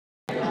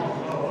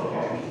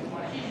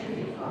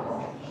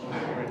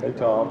Hey,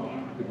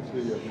 Tom. Good to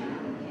see you.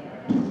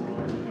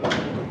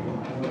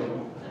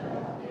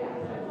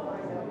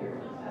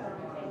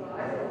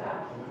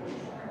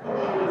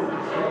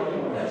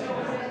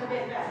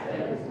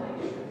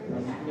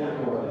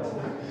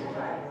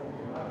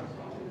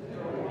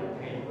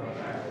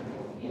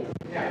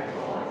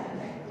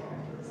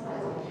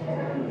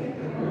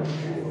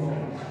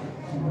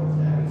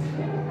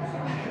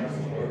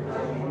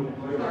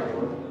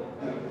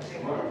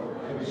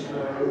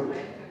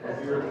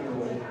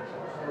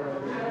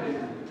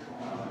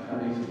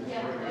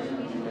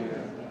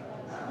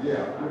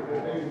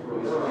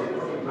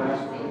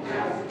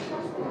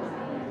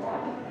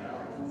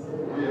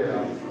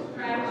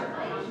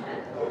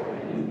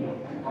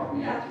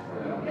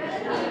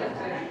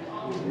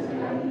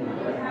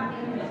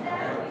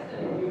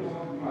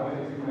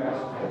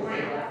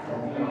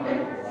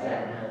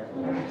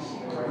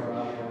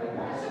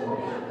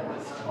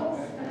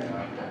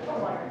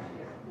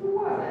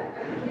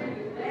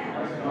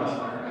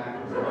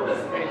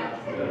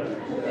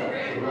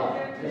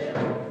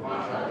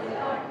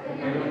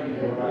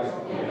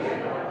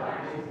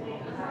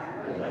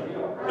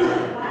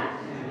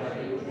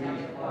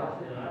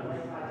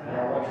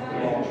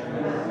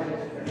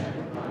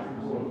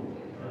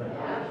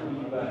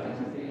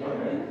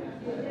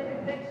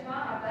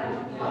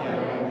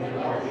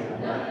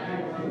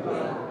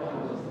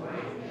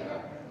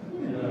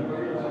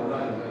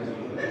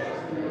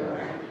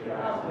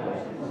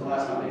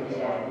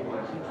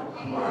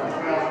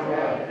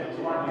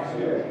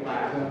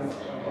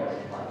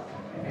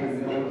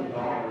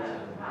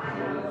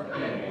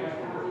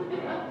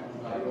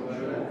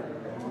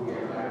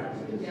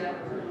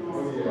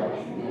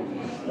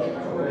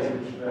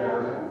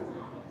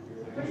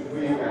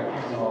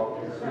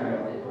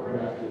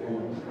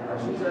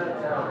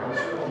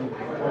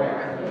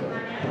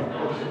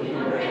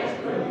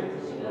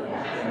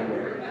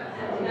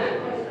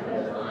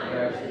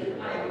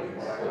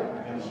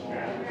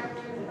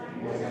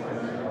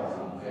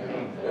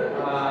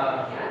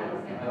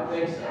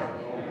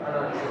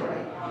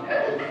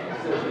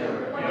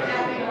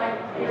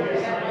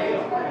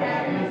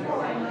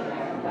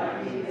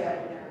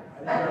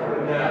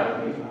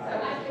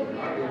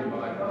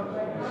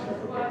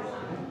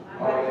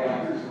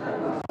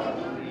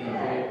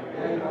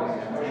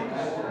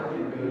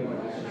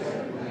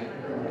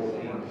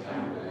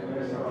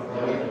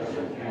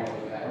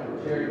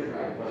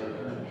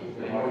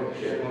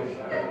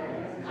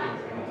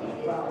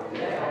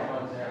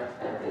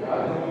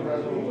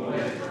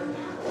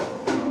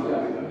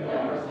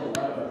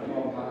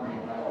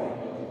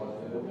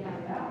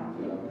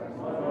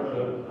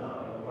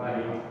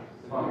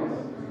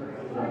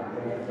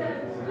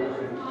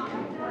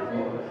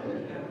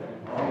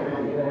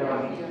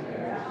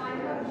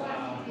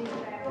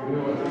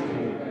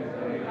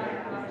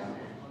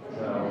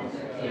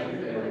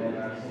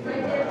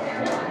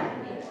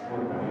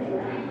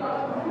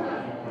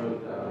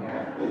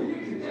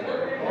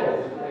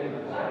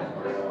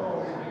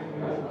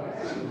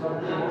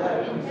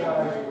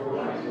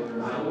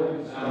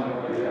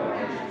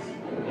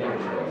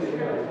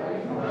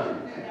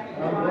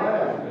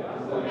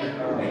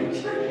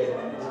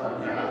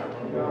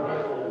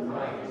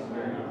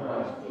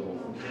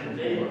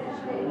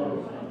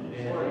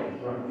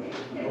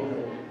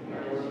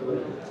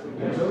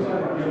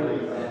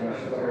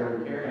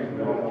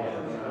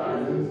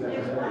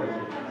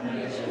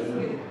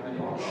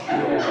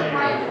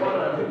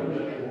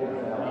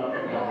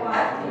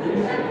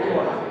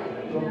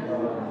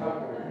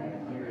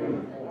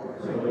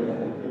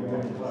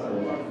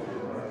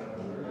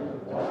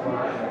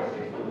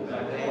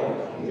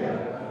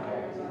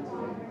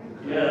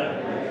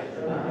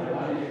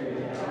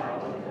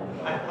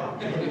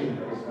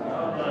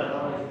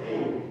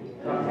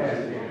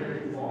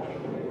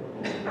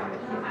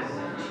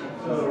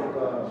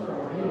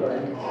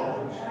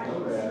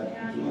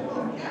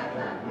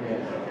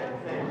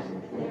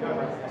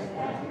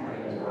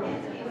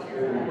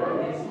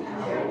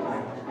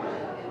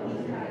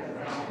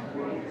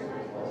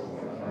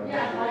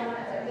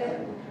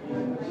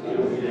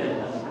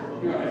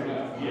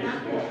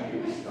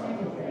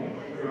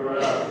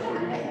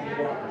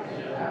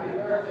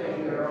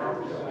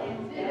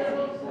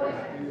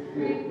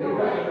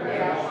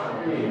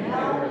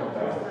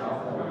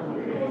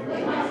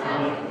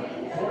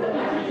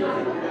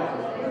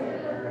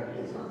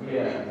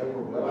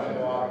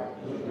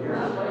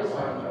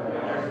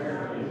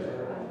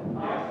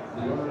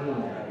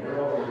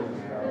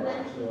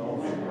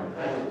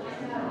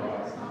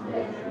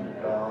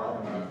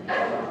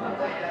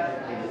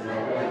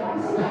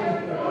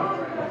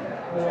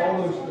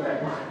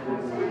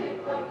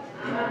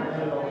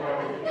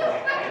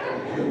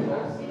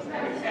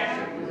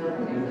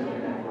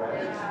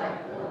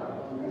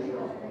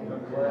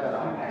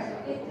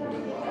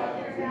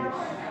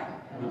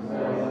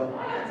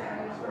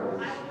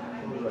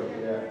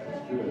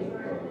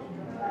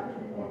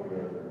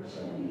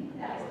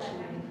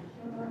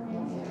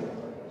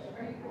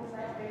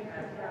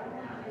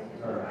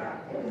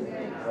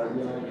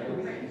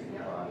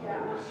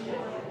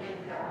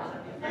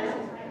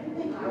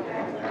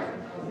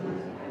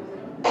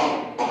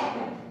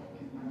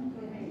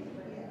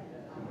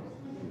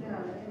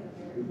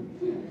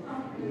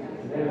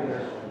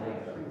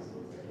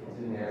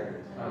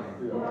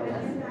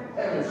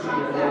 Haven't seen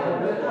it in a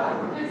little bit.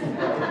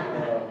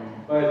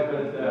 But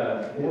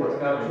more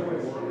coming.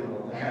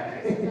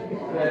 That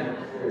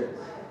is,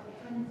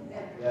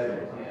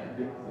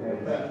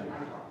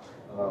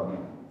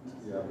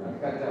 Yeah. I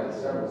got down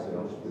several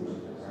sales schools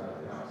around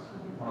the house.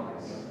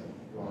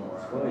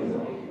 It's funny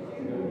though.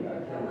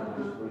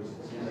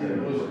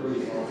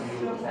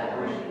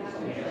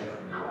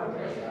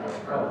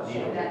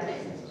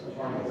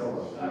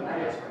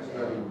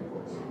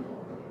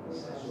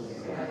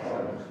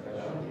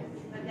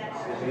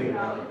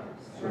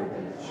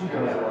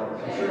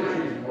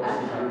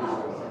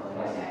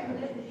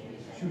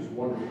 She was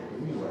wonderful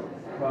anyway.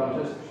 Well,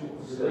 just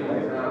sitting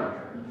around.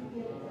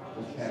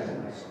 Just kind of.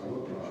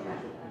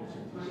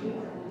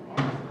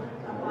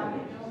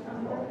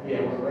 Yeah,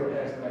 we're right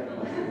past that.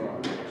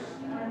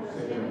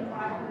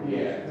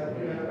 Yeah.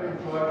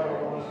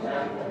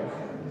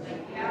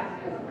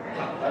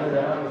 I don't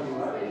know.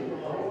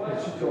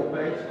 She told me.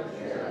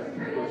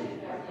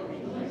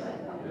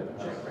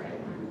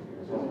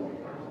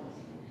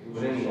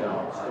 But anyhow,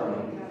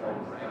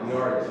 we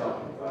already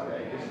talked about it.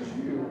 This is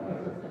you. I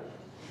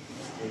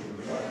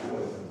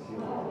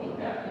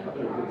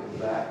better get to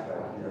that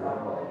back here.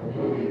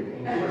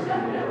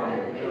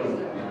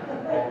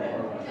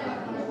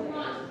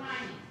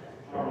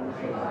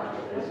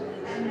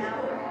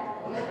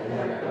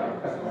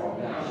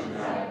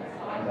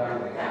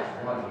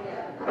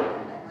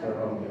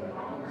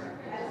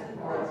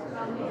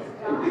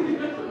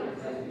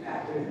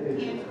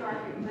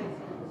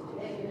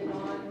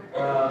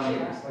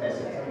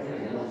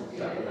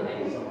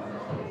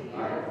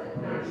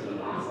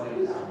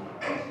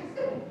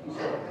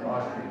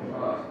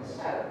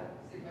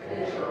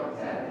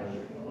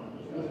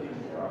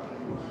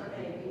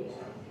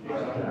 I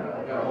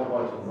got a whole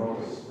bunch of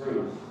rolls of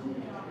screws.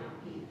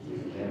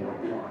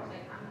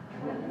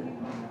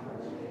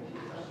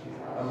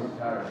 I'm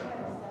retired.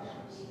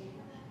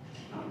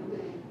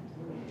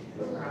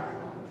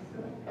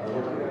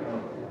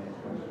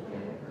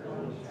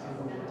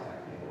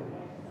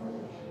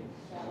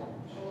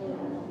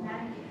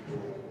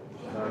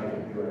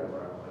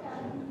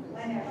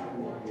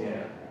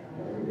 Yeah,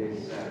 every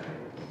day's Saturday.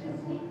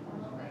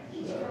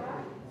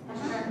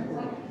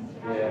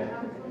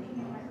 Yeah.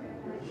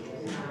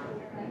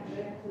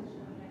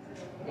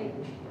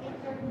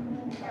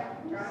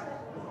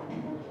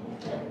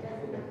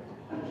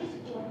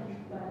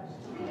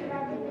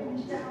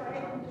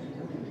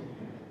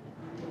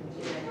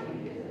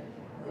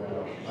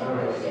 I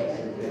don't know.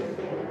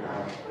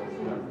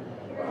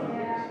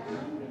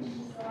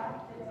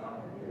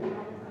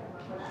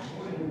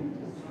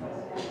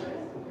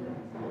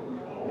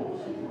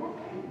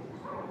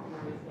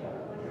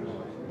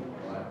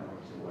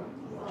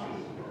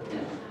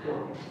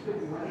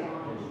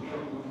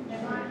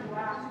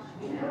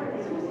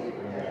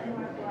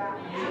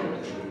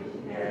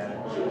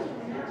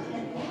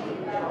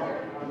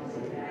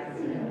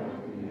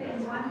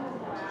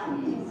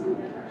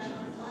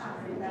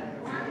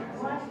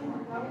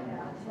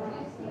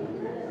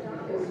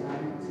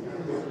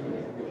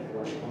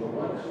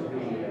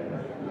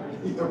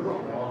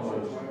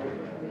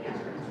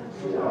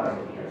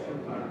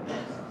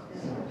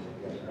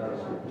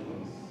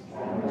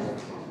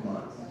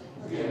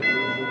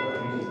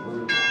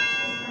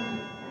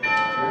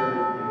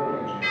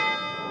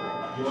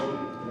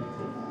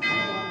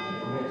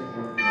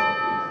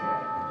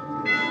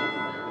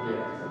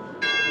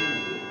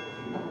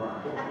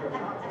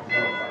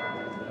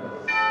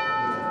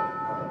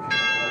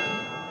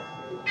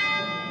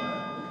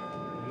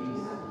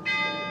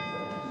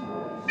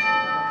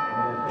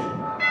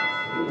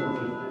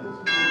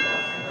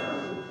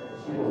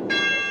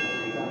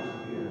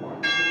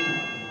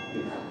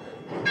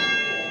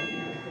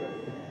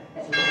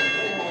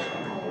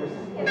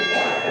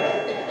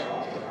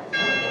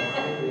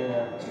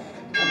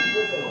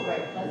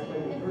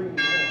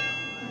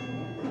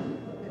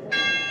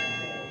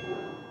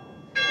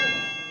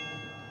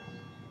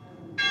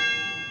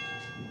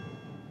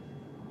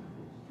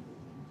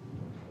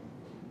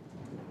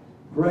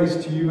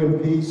 Grace to you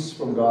and peace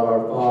from God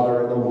our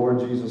Father and the Lord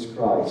Jesus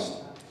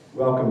Christ.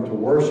 Welcome to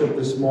worship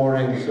this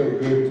morning. So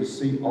good to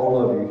see all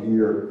of you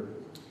here.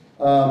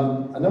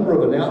 A number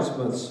of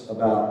announcements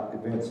about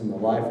events in the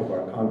life of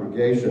our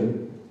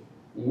congregation.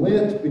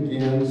 Lent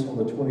begins on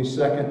the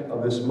 22nd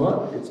of this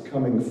month. It's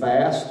coming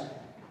fast.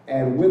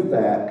 And with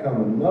that come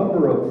a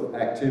number of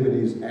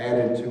activities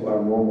added to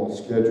our normal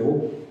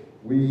schedule.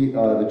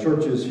 The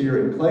churches here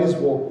in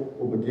Claysville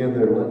will begin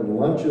their Lenten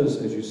lunches,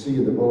 as you see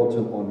in the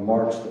bulletin, on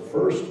March the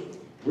 1st.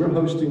 We're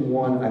hosting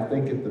one, I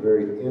think, at the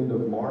very end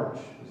of March.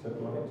 Is that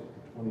right?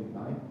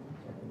 29th?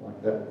 Something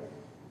like that.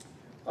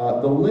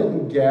 The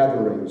Lenten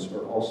gatherings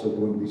are also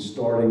going to be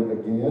starting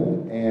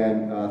again.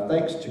 And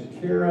thanks to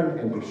Karen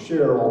and to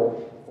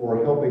Cheryl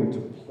for helping to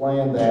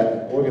plan that,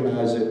 and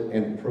organize it,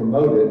 and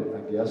promote it.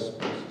 I guess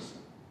this is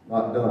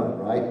not done,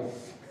 right?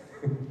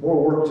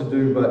 More work to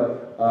do, but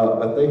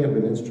they have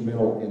been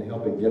instrumental in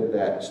helping get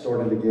that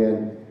started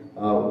again.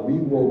 We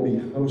will be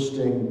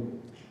hosting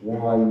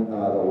one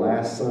the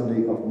last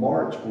Sunday of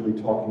March. We'll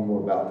be talking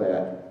more about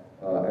that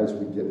as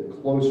we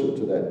get closer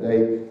to that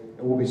date.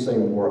 And we'll be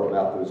saying more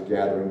about those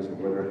gatherings and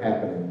where they're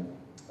happening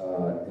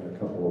in a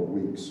couple of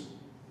weeks.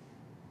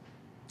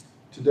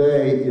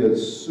 Today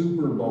is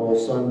Super Bowl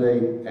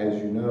Sunday.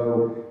 As you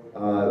know,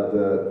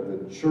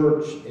 the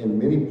church in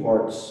many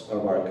parts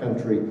of our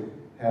country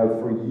have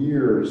for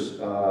years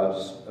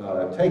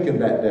taken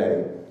that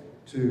day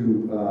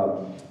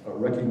to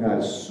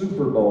recognize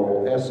Super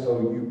Bowl,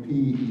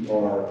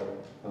 S-O-U-P-E-R,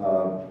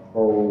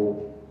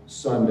 Bowl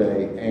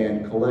Sunday,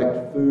 and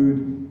collect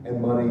food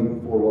and money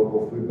for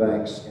local food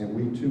banks. And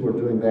we too are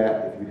doing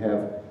that. If you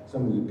have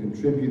something to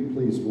contribute,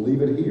 please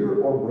leave it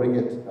here or bring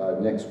it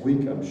next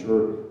week. I'm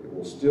sure it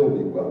will still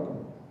be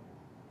welcome.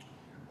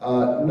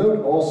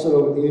 Note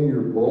also in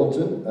your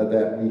bulletin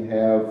that we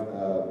have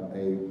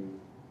a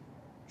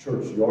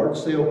church yard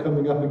sale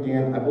coming up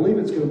again. I believe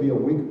it's going to be a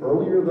week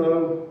earlier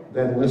though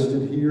than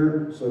listed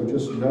here, so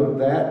just note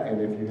that, and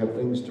if you have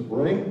things to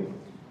bring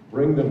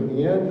them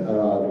in. The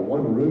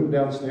one room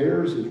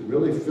downstairs is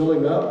really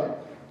filling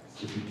up.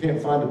 If you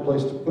can't find a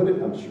place to put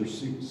it, I'm sure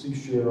see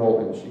Cheryl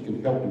and she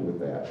can help you with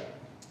that.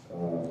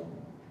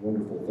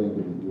 Wonderful thing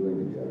to be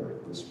doing together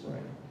this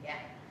spring. Yeah.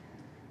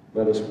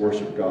 Let us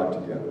worship God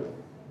together.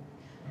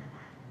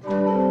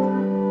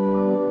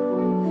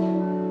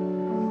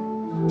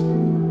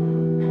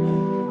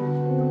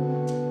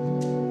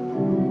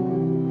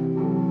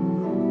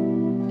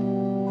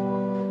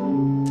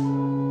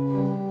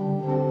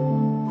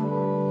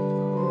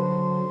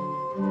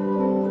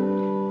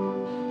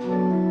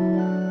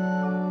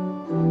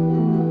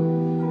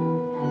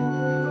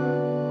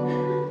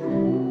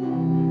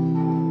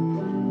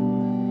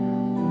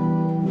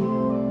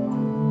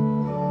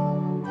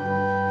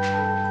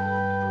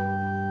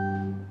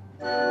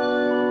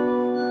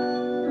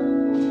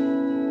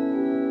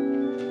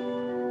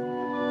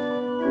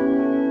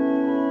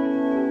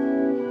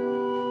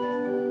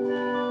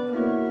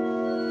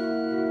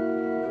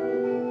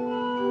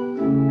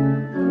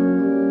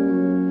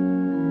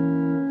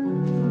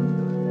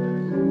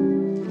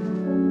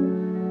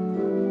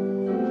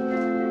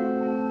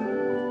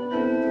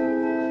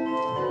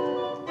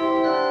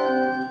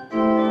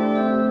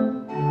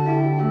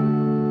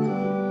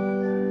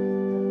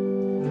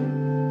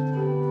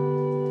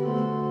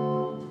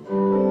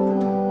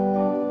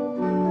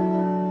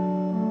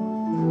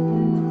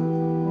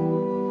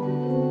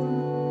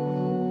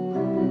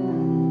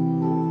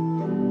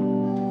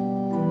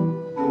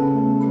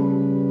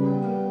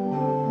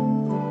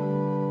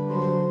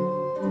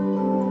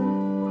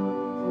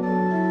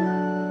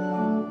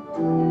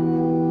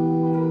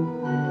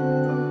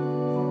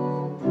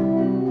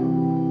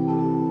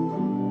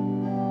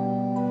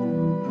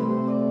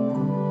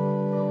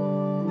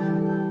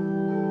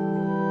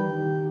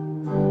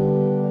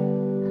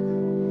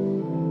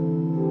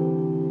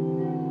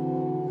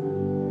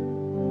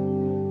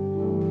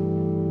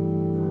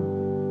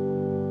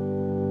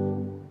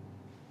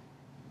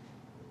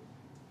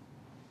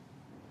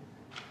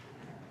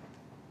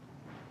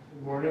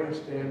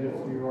 Stand if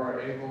you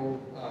are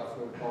able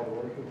for the call to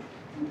worship.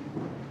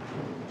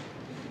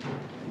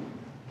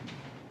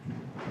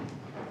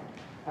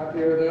 Happy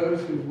are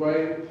those whose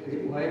way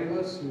is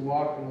blameless, who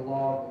walk in the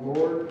law of the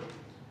Lord.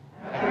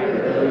 Happy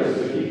are those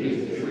who keep his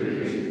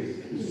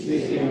decrees, who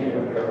seek him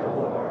with their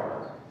whole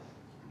heart.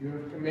 You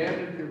have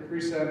commanded your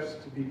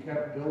precepts to be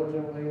kept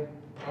diligently.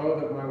 Oh,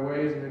 that my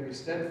ways may be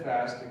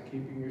steadfast in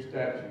keeping your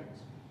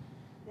statutes.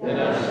 Then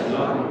I shall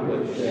not be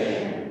put to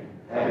shame,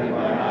 having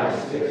my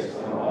eyes fixed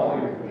on all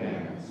your commandments.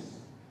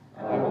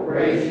 I will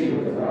praise you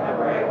with my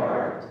right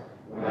heart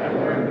when I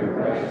learn your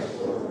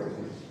righteous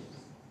ordinances.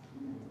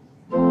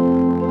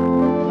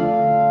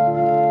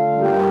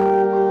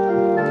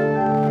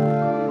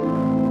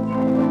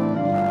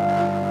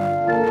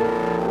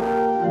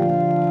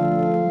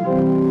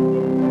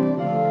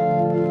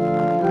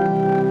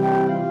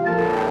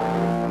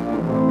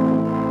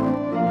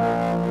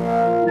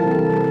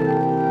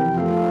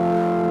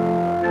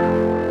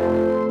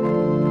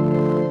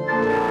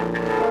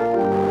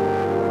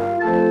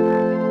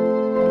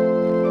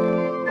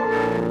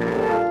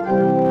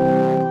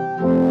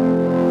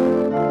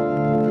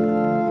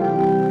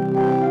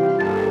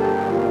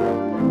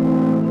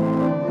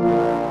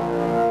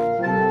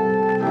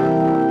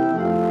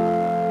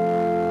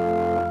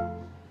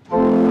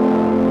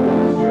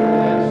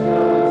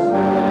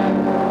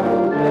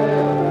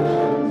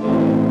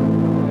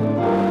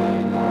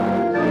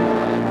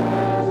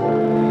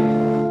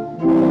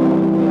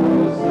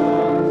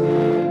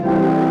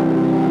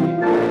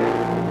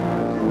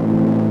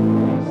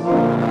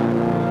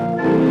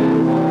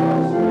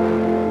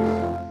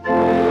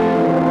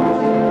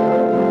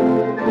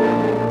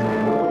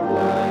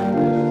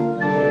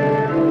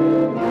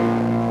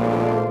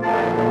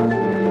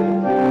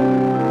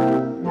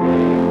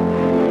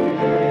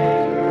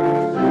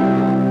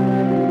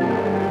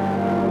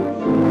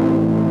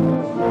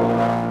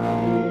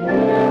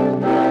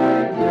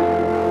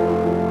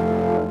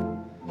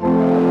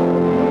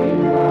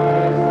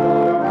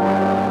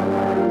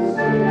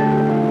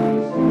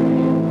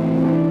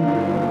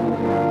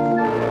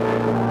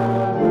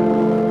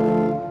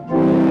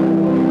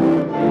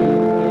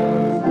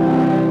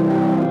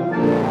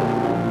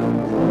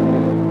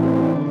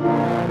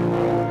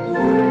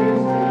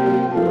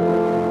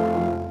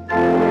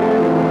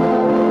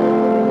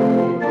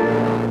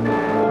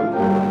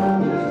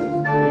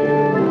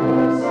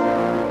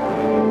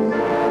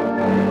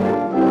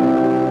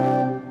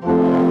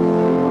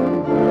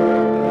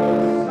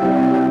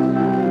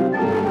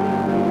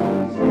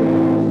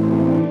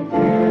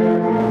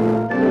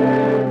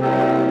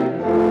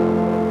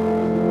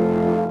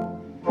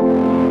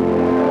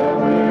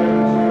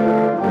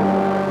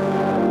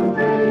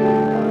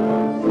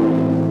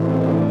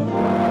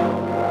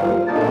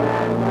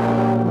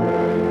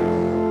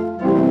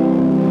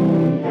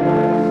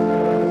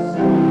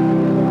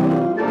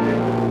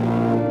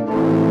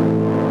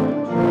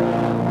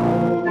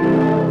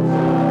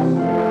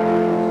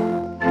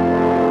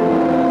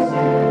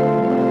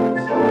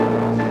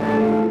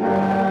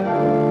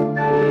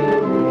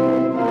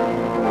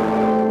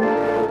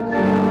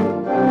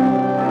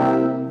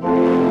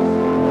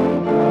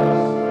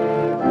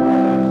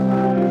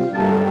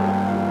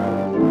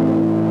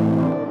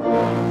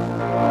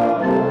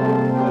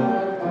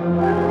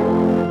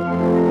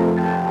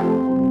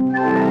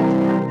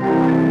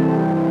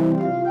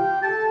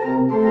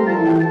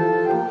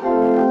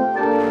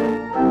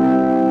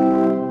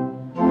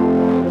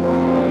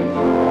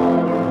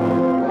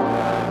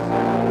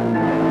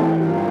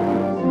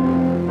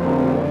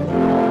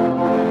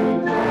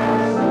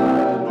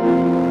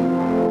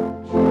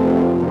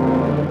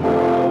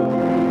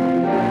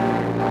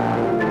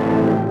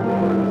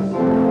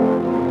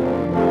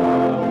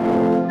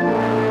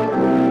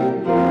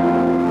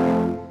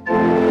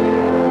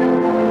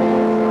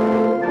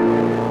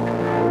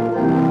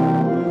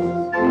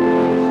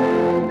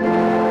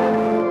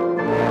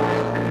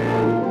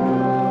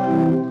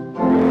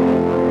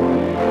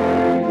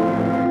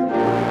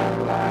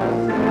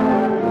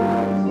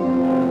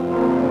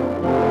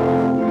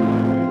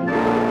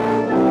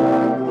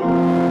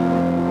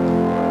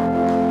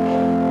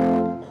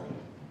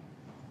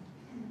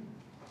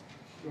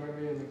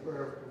 in the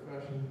prayer of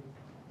confession.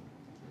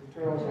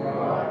 Eternal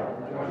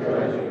God, God,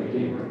 Judge and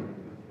Redeemer,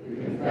 we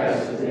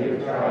confess that we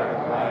have tried to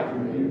hide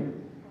from you,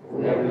 for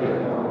we have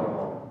done no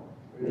wrong.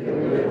 We have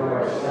lived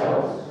for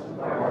ourselves and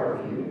apart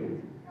from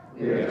you.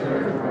 We have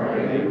turned from our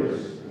neighbors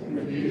and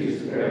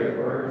refused to bear the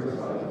burdens of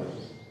others.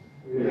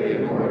 We have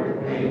ignored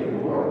the pain of the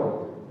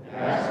world and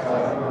asked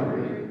God the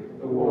hungry,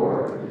 the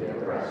poor, and the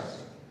oppressed.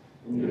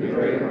 In your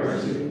great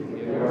mercy,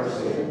 forgive our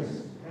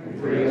sins and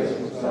free us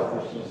from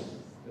selfishness,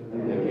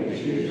 and that we may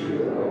choose your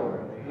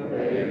will and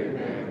obey your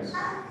commandments.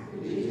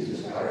 In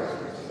Jesus Christ,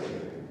 our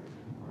Savior.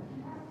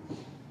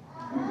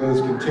 Let us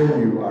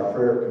continue our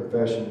prayer of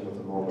confession with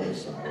a moment of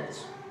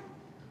silence.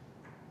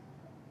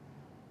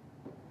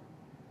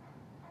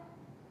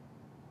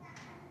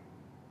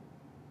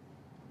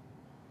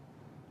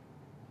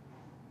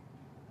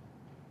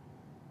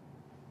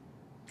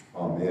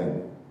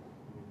 Amen.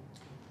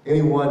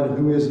 Anyone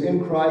who is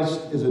in Christ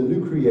is a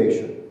new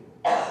creation.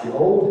 The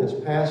old has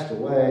passed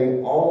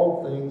away,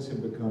 all things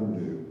have become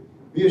new.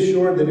 Be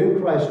assured that in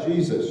Christ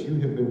Jesus you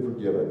have been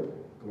forgiven.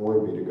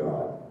 Glory be to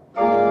God.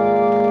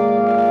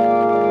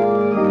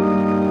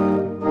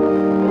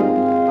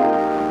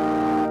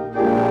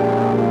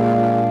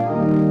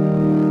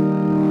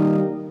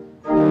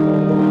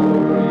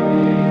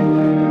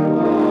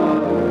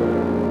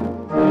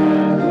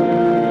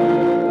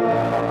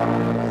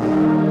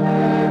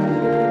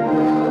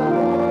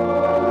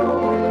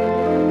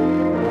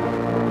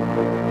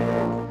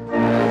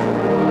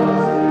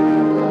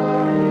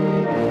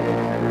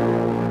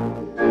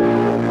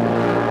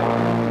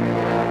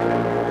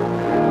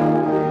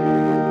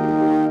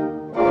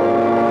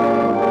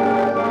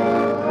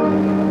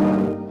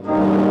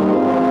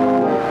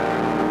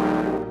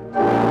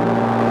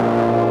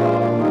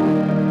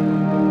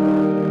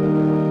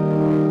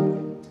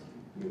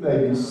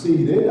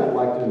 Seated, I'd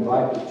like to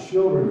invite the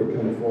children to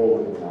come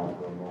forward now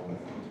for a moment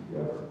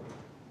together.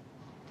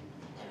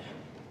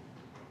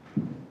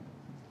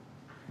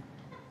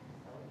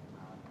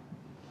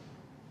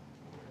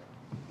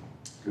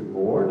 Good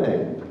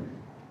morning.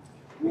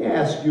 Let me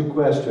ask you a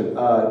question.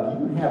 Do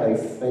you have a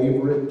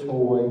favorite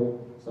toy,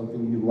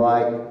 something you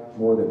like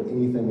more than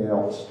anything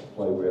else to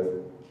play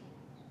with?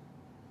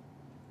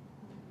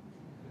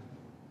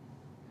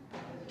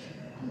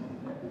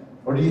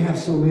 Or do you have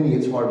so many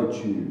it's hard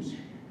to choose?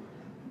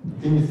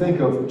 Can you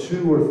think of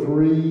 2 or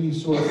 3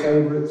 sort of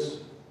favorites?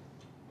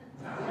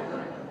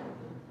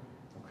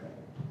 Okay.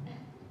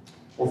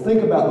 Well,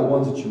 think about the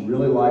ones that you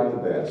really like the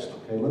best.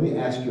 Okay, let me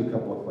ask you a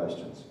couple of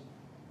questions.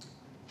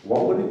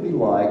 What would it be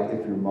like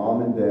if your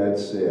mom and dad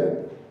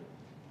said,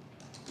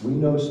 we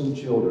know some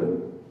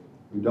children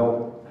who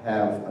don't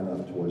have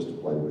enough toys to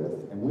play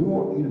with, and we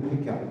want you to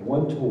pick out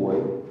one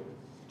toy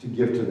to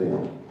give to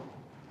them.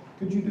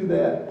 Could you do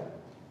that?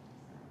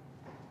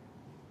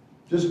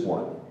 Just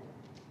one.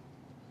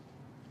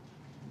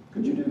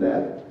 Could you do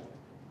that?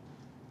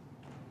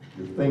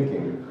 You're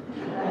thinking.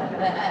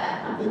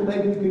 I think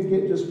maybe you could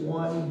get just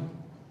one.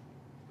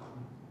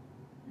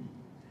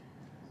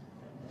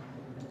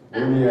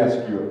 Let me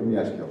ask you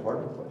a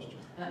harder question.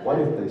 What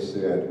if they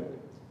said,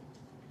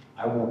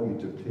 I want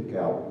you to pick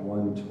out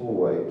one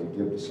toy to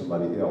give to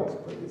somebody else,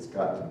 but it's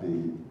got to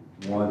be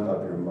one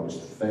of your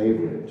most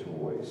favorite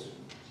toys?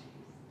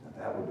 Now,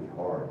 that would be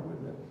hard,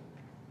 wouldn't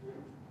it?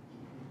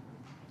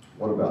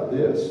 What about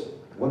this?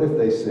 What if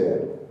they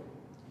said,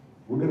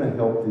 we're going to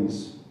help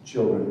these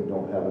children who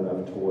don't have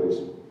enough toys,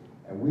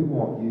 and we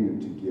want you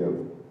to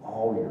give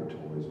all your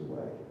toys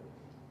away?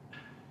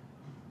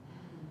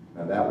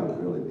 Now that would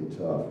really be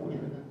tough,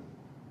 wouldn't it?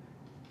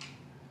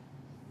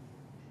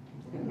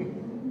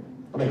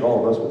 I think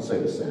all of us would say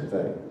the same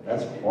thing.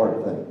 That's a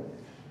hard thing.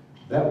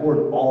 That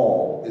word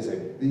all is a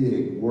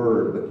big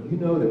word, but you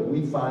know that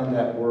we find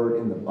that word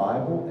in the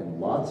Bible in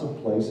lots of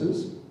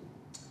places.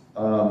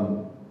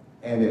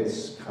 And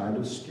it's kind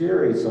of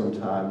scary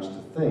sometimes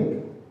to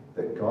think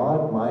that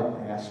God might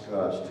ask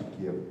us to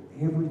give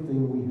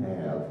everything we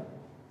have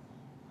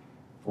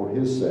for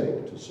His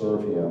sake, to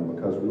serve Him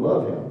because we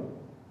love Him.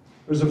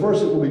 There's a verse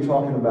that we'll be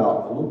talking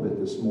about a little bit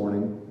this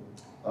morning.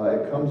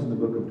 It comes in the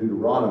book of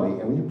Deuteronomy,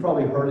 and you've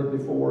probably heard it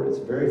before. It's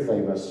very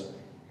famous.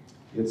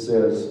 It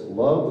says,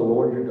 love the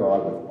Lord your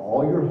God with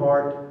all your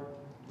heart,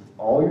 with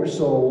all your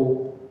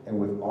soul, and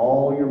with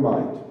all your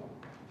might.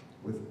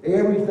 With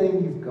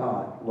everything you've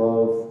got,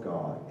 love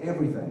God.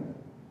 Everything.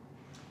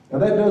 Now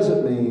that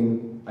doesn't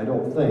mean, I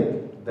don't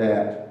think,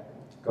 that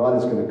God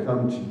is going to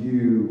come to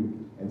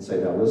you and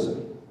say, now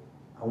listen,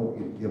 I want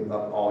you to give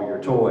up all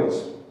your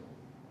toys.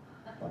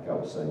 Like I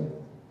was saying,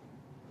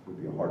 it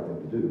would be a hard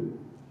thing to do.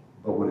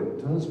 But what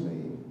it does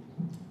mean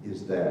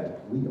is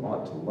that we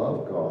ought to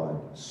love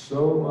God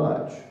so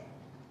much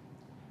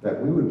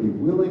that we would be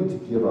willing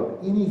to give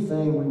up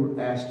anything we were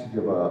asked to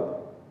give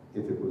up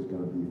if it was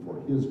going to be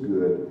for His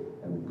good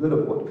and the good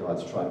of what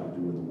God's trying to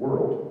do in the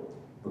world,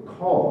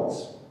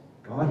 because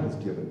God has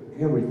given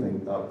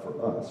everything up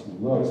for us. He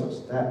loves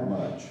us that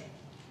much.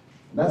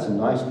 And that's a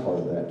nice part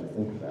of that to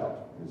think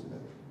about, isn't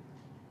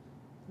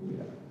it?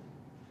 Yeah.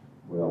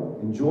 Well,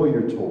 enjoy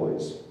your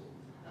toys.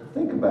 But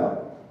think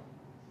about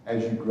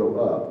as you grow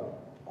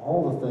up,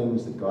 all the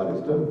things that God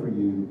has done for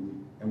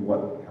you and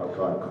how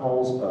God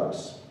calls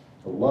us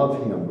to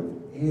love him with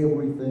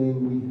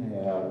everything we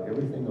have,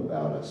 everything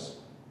about us.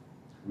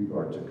 We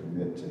are to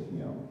commit to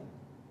him.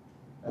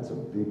 That's a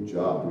big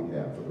job we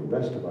have for the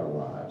rest of our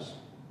lives.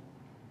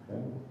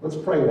 Okay? Let's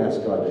pray and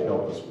ask God to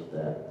help us with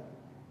that.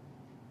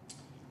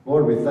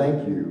 Lord, we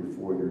thank you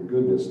for your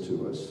goodness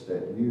to us,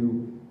 that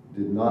you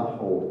did not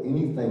hold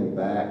anything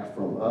back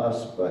from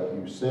us, but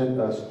you sent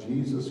us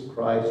Jesus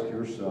Christ,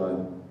 your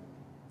Son,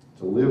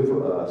 to live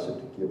for us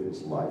and to give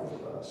his life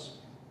for us.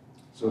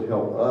 So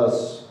help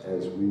us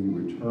as we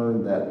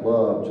return that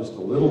love just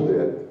a little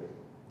bit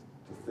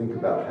to think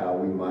about how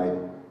we might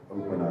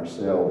open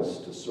ourselves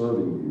to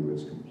serving you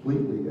as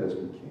completely as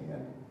we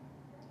can.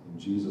 In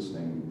Jesus'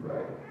 name we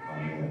pray.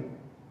 Amen.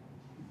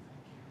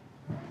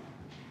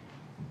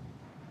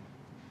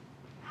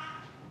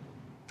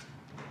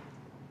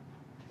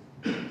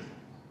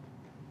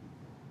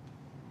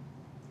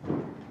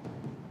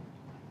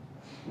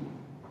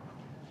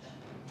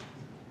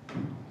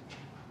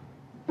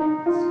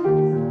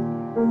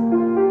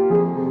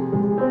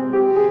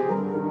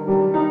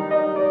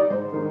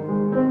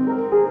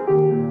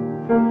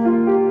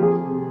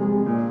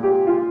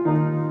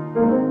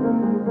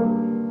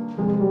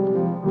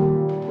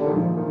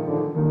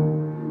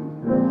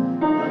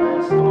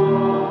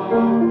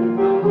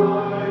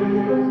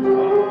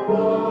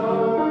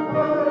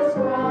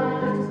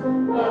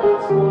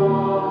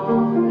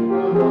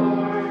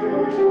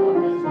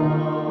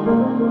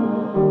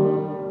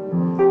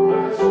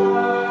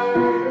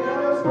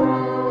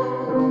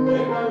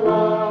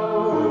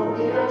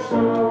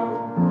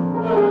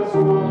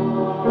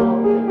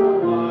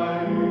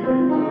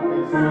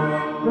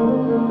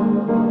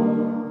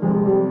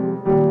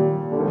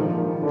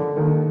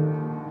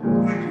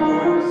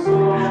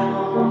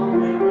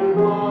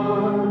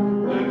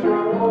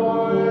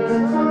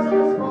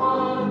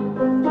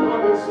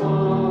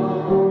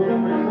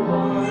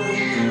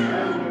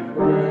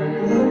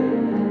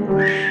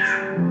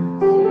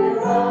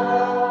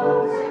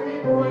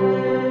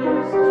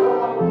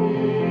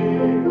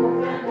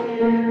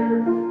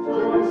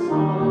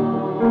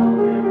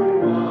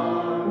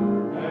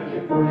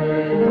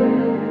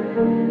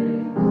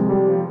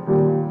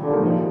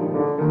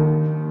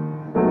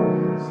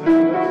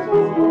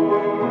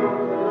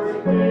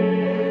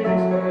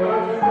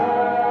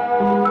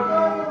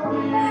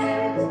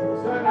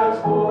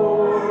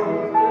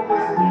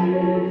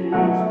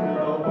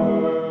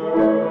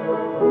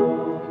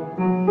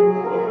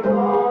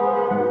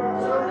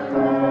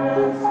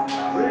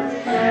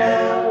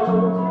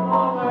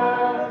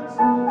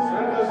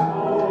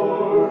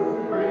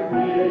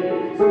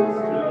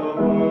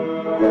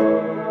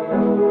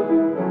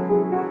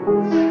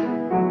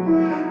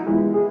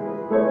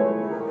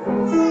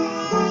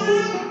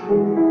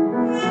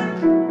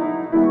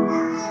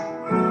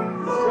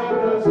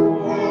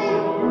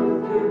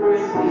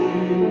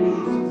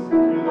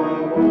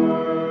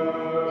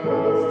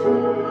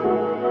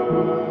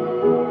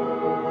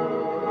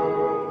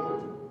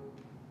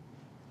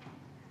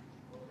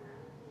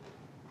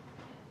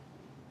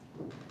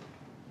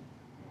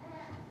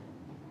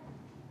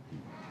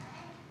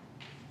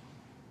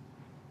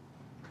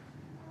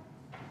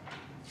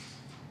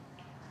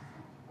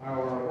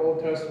 Our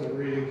Old Testament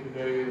reading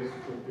today is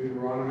from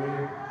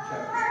Deuteronomy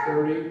chapter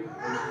 30,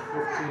 verses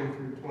 15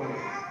 through 20.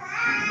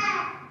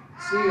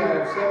 See, I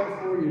have set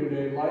before you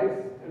today life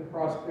and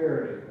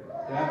prosperity,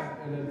 death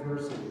and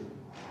adversity.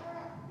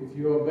 If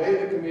you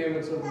obey the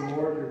commandments of the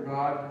Lord your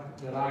God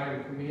that I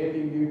am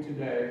commanding you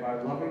today by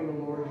loving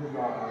the Lord your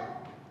God,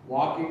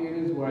 walking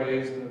in his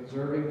ways and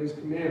observing his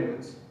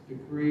commandments,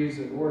 decrees,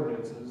 and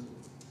ordinances,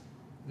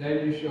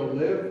 then you shall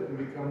live and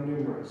become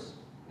numerous.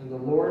 And the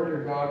Lord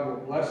your God will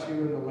bless you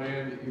in the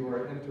land that you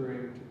are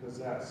entering to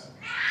possess.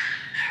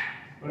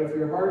 But if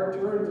your heart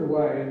turns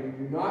away and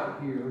you do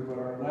not hear, but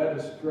are led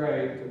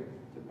astray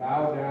to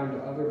bow down to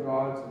other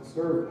gods and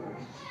serve them,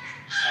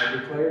 I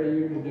declare to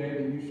you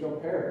today that you shall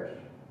perish.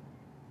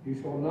 You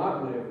shall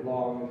not live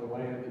long in the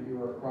land that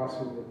you are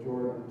crossing the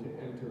Jordan to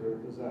enter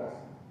and possess.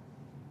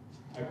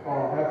 I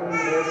call heaven and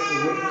earth to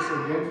witness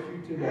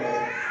against you today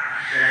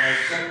that I have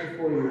set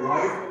before you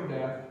life and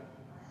death,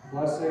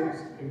 blessings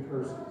and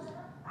curses.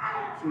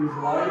 Choose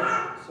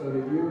life so that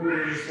you and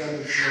your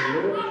descendants may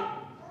live,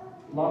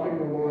 loving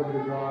the Lord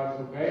your God,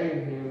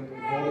 obeying him,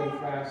 and holding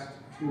fast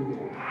to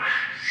him.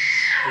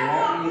 For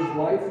that means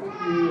life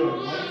to you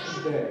and length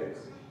of days,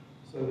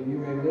 so that you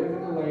may live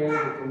in the land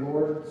that the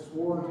Lord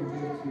swore to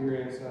give to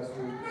your ancestors,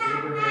 to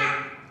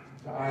Abraham,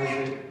 to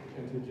Isaac,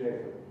 and to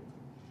Jacob.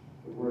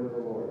 The word of the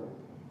Lord.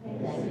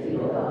 Thanks be to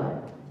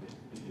God.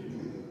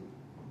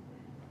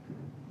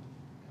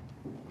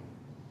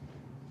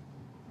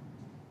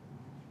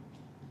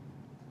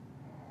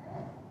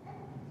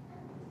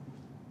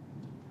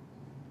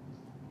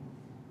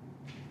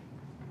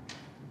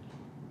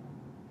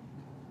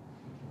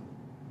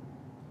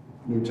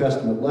 New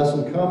Testament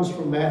lesson comes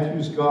from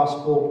Matthew's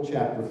Gospel,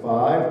 chapter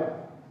 5,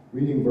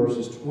 reading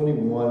verses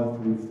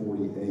 21 through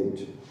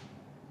 48.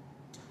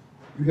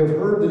 You have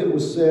heard that it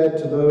was said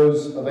to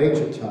those of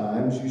ancient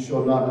times, you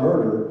shall not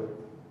murder,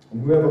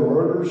 and whoever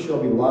murders shall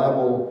be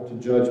liable to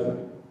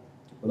judgment.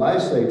 But I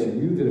say to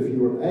you that if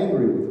you are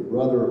angry with a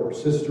brother or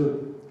sister,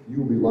 you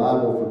will be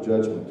liable for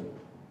judgment.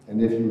 And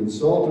if you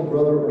insult a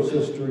brother or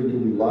sister, you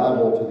will be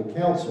liable to the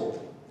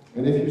council.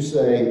 And if you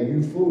say,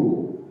 you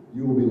fool,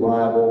 you will be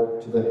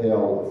liable to the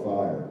hell of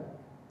fire.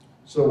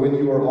 So when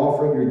you are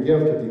offering your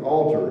gift at the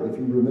altar, if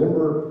you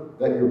remember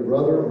that your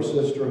brother or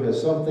sister has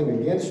something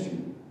against you,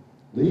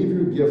 leave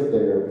your gift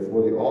there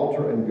before the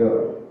altar and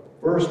go.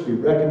 First be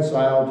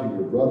reconciled to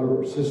your brother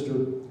or sister,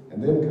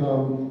 and then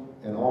come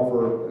and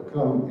offer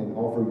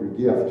your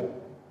gift.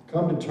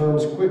 Come to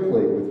terms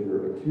quickly with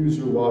your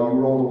accuser while you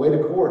are on the way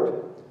to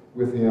court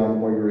with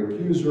him, or your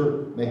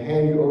accuser may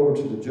hand you over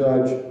to the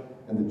judge,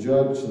 and the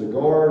judge to the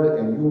guard,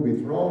 and you will be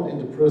thrown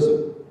into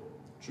prison.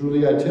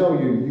 Truly I tell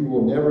you, you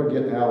will never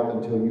get out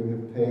until you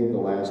have paid the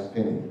last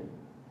penny.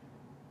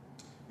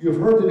 You have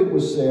heard that it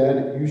was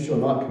said, you shall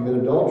not commit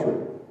adultery.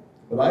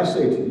 But I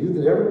say to you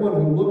that everyone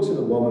who looks at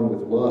a woman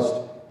with lust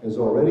has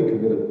already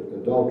committed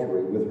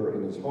adultery with her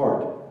in his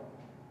heart.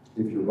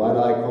 If your right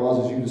eye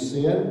causes you to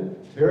sin,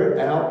 tear it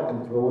out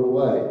and throw it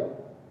away.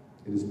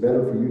 It is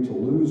better for you to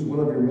lose one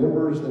of your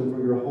members than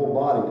for your whole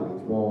body to be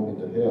thrown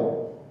into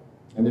hell.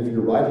 And if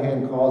your right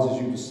hand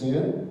causes you to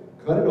sin,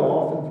 cut it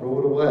off and throw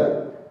it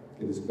away.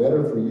 It is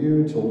better for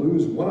you to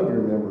lose one of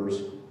your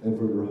members than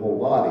for your whole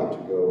body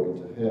to go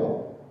into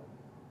hell.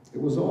 It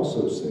was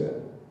also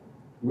said,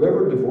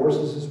 whoever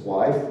divorces his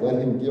wife, let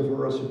him give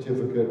her a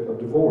certificate of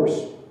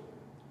divorce.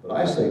 But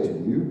I say to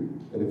you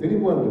that if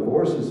anyone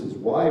divorces his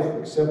wife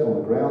except on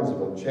the grounds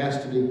of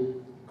unchastity,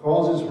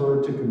 causes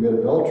her to commit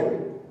adultery,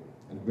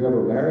 and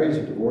whoever marries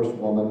a divorced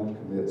woman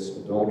commits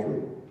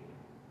adultery.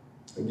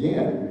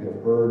 Again, you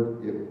have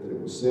heard that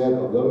it was said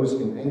of those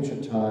in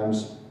ancient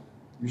times,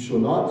 you shall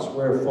not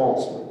swear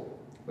falsely,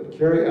 but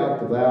carry out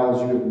the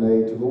vows you have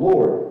made to the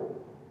Lord.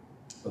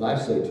 But I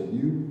say to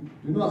you,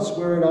 do not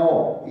swear at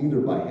all,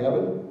 either by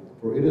heaven,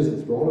 for it is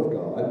the throne of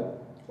God,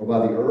 or by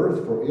the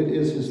earth, for it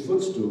is his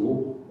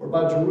footstool, or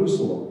by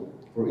Jerusalem,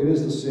 for it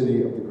is the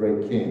city of the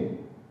great King.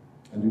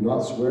 And do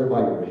not swear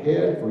by your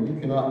head, for you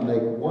cannot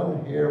make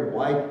one hair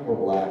white or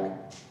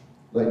black.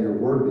 Let your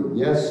word be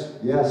yes,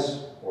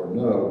 yes, or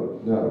no,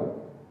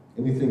 no.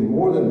 Anything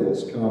more than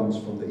this comes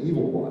from the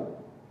evil one.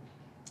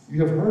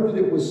 You have heard that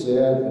it was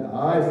said, an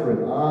eye for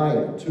an eye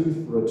and a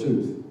tooth for a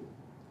tooth.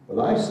 But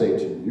I say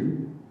to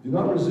you, do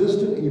not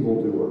resist an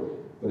evildoer,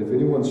 but if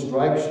anyone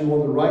strikes you on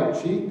the right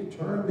cheek,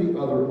 turn the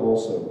other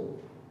also.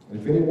 And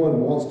if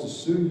anyone wants to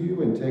sue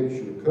you and takes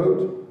your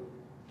coat,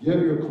 give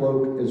your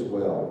cloak as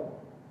well.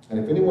 And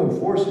if anyone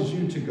forces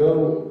you to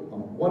go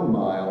 1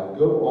 mile,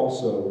 go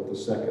also the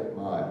 2nd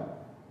mile.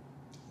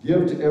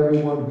 Give to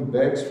everyone who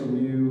begs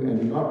from you, and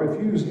do not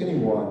refuse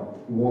anyone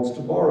who wants to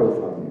borrow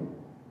from you.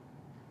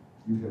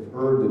 You have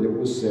heard that it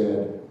was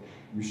said,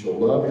 you shall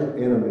love your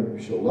enemy,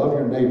 you shall love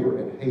your neighbor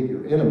and hate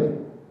your enemy.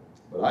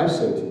 But I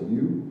say to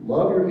you,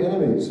 love your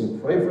enemies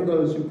and pray for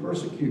those who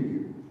persecute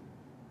you,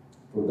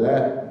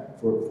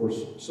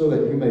 so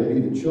that you may be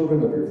the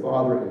children of your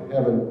Father in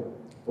heaven.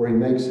 For he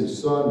makes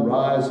his sun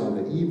rise on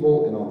the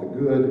evil and on the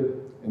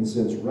good, and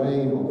sends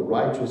rain on the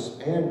righteous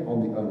and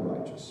on the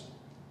unrighteous.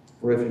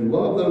 For if you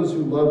love those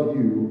who love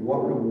you,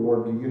 what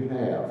reward do you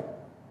have?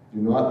 Do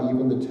not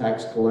even the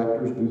tax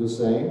collectors do the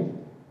same?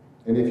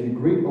 And if you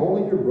greet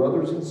only your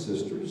brothers and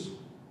sisters,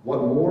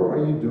 what more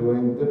are you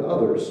doing than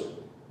others?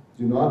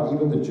 Do not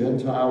even the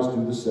Gentiles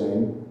do the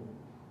same?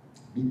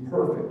 Be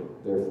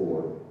perfect,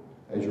 therefore,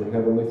 as your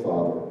heavenly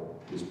Father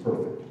is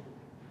perfect.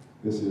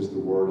 This is the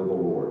word of the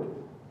Lord.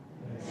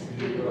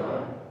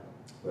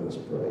 Let us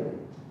pray.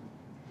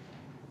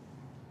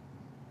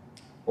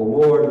 O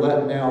Lord,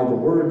 let now the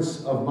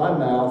words of my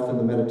mouth and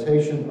the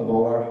meditation of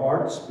all our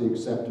hearts be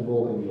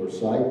acceptable in your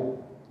sight. O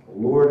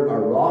Lord,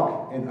 our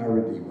rock and our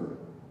redeemer.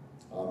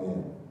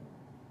 Amen.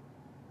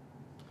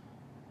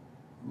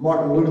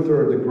 Martin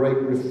Luther, the great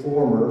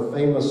reformer,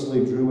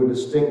 famously drew a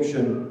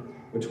distinction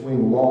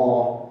between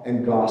law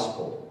and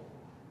gospel.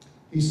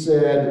 He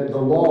said, the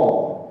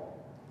law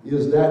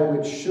is that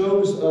which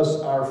shows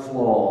us our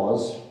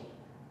flaws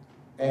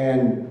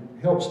and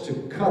helps to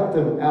cut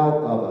them out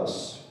of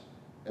us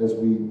as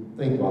we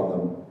think on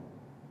them.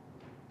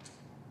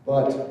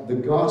 But the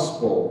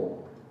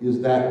gospel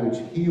is that which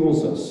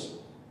heals us,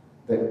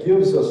 that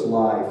gives us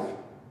life,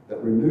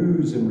 that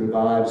renews and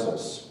revives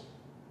us.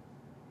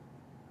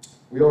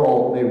 We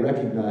all may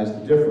recognize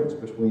the difference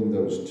between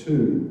those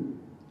two,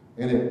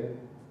 and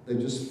they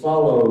just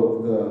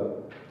follow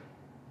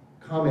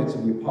the comments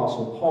of the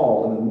Apostle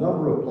Paul in a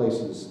number of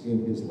places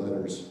in his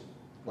letters,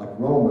 like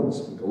Romans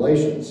and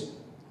Galatians,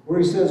 where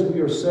he says we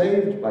are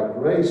saved by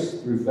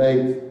grace through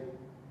faith,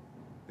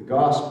 the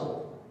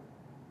gospel,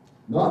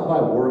 not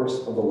by works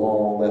of the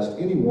law, lest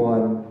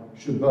anyone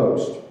should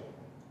boast.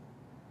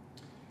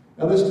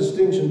 Now, this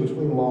distinction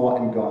between law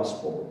and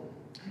gospel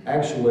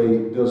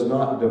actually does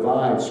not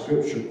divide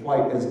Scripture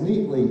quite as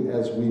neatly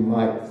as we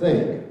might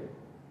think.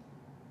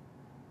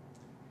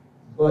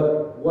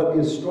 But what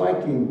is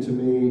striking to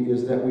me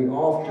is that we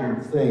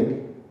often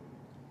think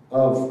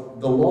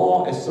of the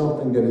law as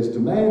something that is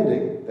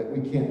demanding, that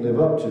we can't live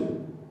up to,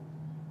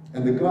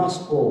 and the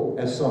gospel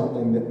as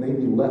something that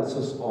maybe lets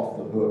us off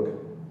the hook.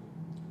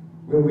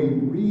 When we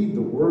read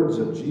the words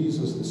of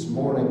Jesus this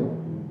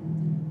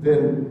morning,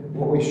 then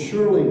what we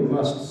surely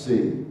must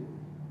see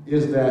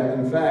is that,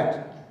 in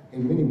fact,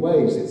 in many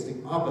ways, it's the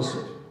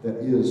opposite that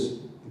is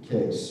the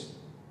case.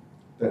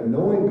 That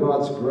knowing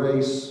God's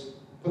grace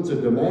puts a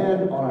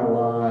demand on our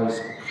lives,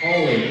 a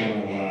calling on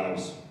our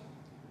lives,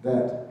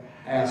 that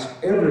asks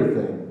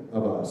everything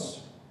of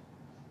us.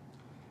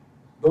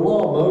 The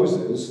law of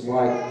Moses,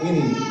 like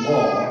any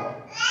law,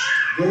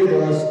 gave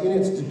us in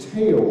its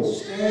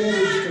details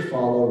standards to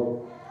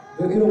follow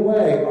that in a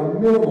way are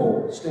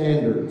minimal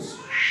standards.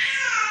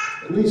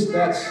 At least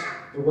that's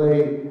the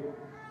way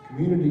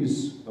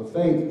communities of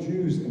faith,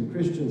 Jews and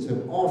Christians,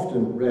 have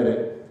often read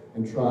it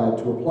and tried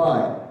to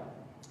apply it.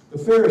 The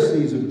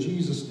Pharisees of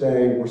Jesus'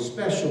 day were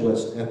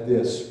specialists at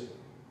this.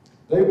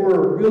 They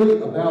were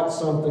really about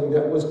something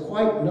that was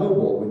quite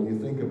noble when you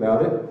think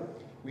about it.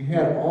 We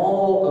had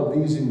all of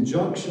these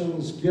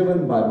injunctions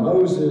given by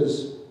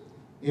Moses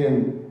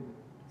in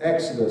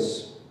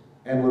Exodus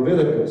and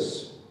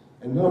Leviticus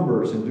and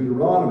Numbers and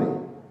Deuteronomy.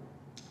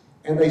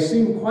 And they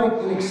seemed quite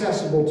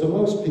inaccessible to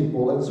most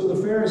people. And so the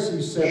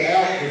Pharisees set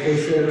out, as they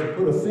said, to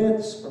put a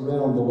fence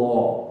around the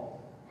law,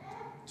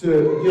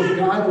 to give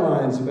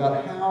guidelines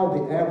about how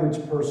the average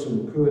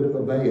person could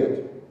obey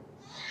it.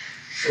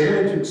 They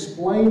wanted to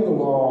explain the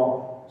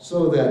law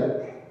so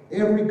that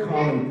every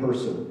common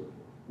person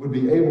would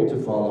be able to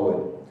follow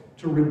it,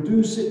 to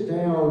reduce it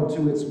down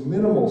to its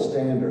minimal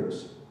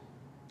standards.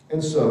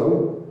 And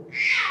so,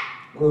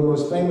 one of the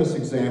most famous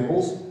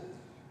examples,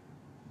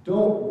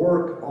 don't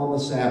work on the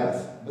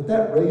Sabbath. But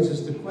that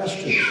raises the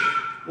question,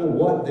 well,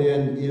 what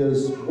then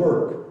is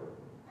work?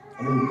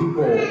 I mean,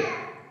 people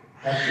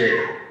have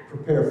to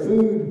prepare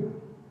food,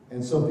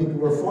 and some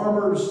people are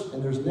farmers,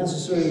 and there's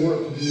necessary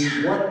work to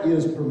do. What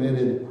is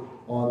permitted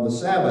on the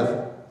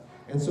Sabbath?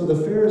 And so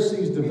the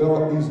Pharisees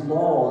developed these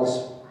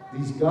laws,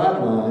 these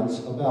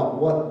guidelines about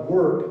what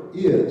work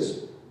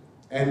is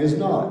and is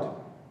not.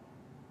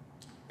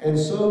 And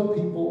so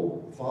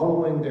people,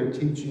 following their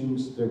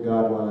teachings, their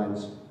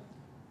guidelines,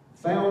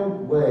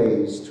 found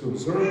ways to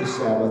observe the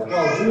Sabbath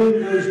while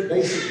doing those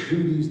basic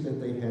duties that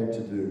they had to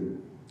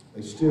do.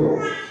 They still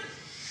would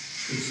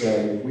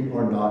say, we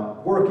are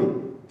not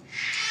working.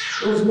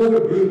 There was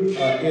another group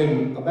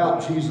in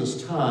about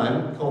Jesus'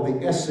 time called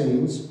the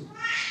Essenes,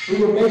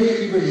 who were maybe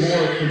even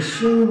more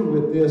consumed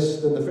with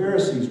this than the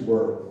Pharisees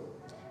were.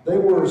 They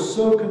were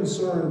so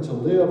concerned to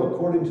live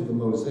according to the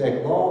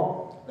Mosaic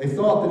law, they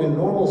thought that in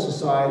normal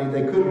society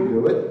they couldn't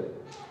do it.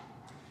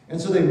 And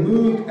so they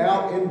moved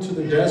out into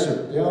the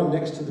desert, down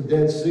next to the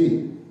Dead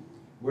Sea,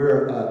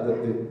 where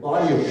the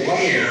body of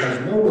water that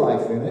has no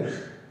life in it,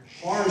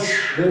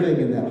 harsh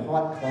living in that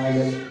hot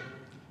climate,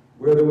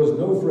 where there was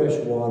no fresh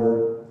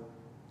water.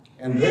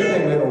 And there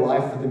they made a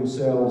life for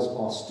themselves,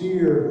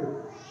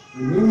 austere,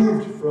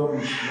 removed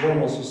from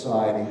normal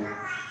society.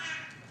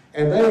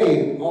 And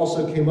they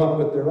also came up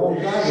with their own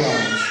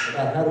guidelines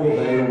about how to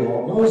obey the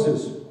law of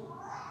Moses.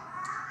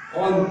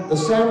 On the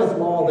Sabbath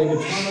law, they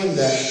determined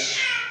that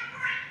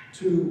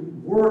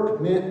to work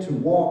meant to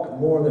walk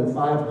more than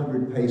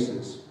 500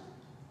 paces.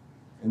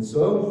 And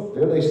so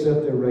there they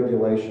set their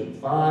regulation.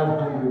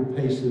 500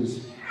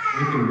 paces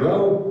we can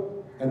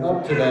go, and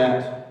up to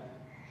that,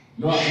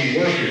 not be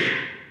working.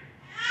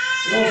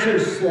 They also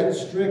set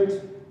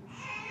strict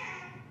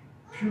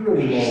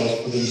purity laws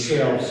for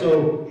themselves.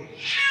 So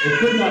they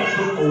could not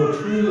put a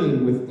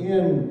latrine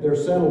within their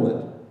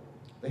settlement.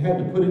 They had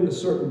to put it a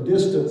certain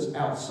distance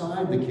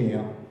outside the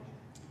camp.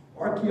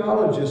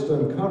 Archaeologists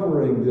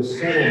uncovering this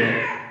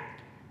settlement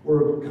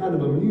were kind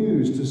of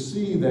amused to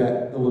see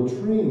that the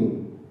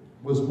latrine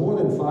was more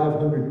than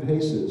 500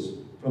 paces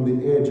from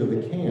the edge of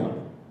the camp.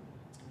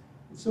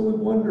 And so we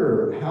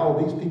wonder how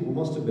these people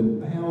must have been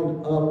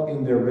bound up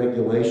in their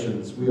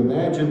regulations. We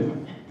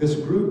imagine this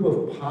group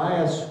of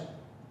pious,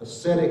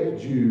 ascetic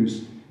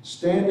Jews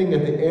standing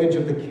at the edge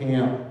of the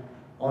camp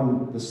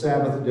on the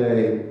Sabbath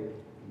day,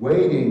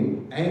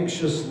 waiting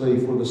anxiously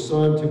for the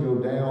sun to go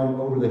down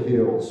over the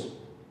hills,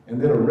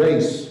 and then a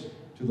race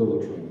to the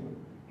latrine.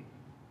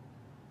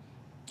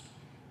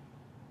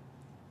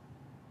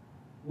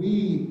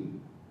 We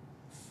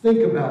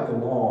think about the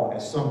law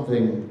as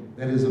something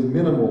that is a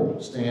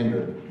minimal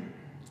standard.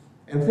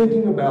 And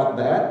thinking about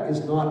that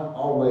is not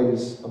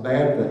always a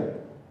bad thing.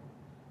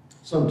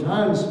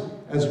 Sometimes,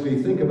 as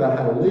we think about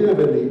how to live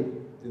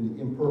in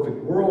the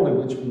imperfect world in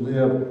which we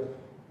live,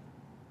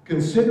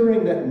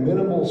 considering that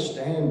minimal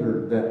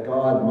standard that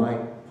God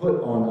might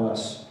put on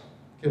us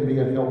can be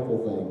a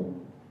helpful thing.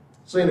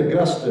 St.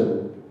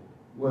 Augustine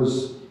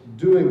was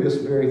doing this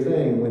very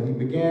thing when he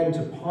began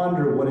to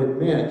ponder what it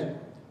meant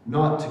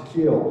not to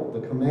kill,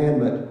 the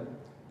commandment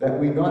that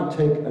we not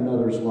take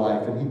another's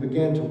life. And he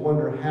began to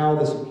wonder how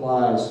this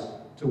applies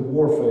to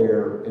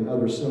warfare and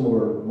other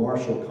similar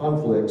martial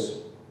conflicts.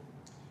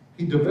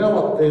 He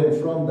developed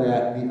then from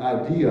that the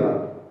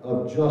idea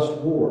of just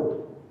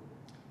war,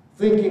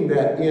 thinking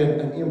that in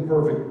an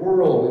imperfect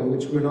world in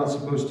which we're not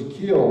supposed to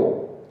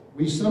kill,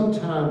 we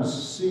sometimes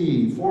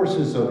see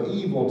forces of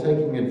evil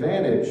taking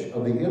advantage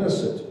of the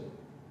innocent,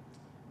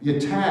 the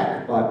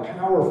attack by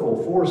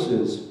powerful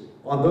forces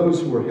on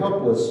those who are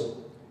helpless.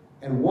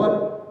 And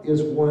what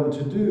is one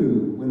to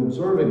do when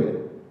observing it?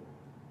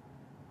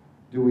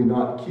 Do we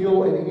not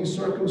kill in any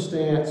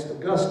circumstance?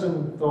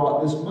 Augustine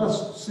thought this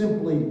must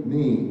simply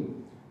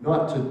mean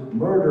not to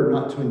murder,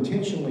 not to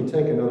intentionally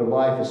take another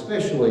life,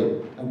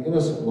 especially an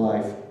innocent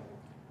life.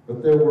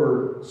 But there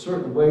were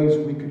certain ways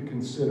we could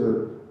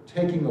consider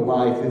taking a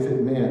life if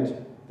it meant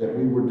that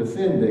we were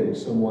defending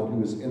someone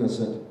who is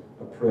innocent,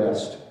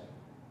 oppressed,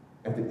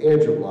 at the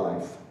edge of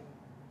life.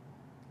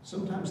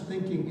 Sometimes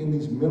thinking in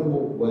these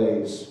minimal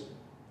ways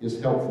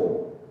is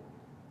helpful.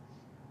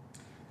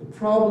 The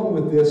problem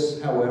with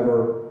this,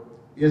 however,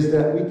 is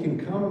that we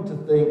can come to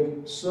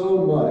think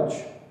so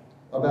much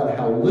about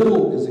how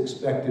little is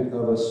expected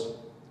of us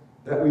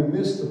that we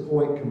miss the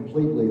point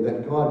completely,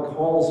 that God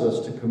calls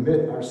us to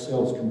commit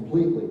ourselves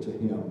completely to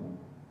Him.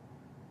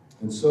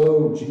 And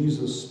so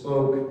Jesus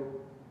spoke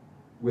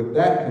with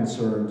that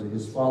concern to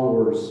His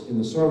followers in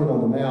the Sermon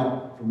on the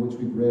Mount, from which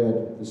we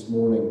read this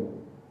morning.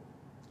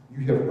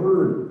 You have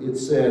heard it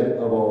said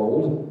of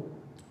old,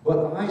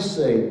 but I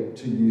say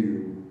to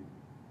you.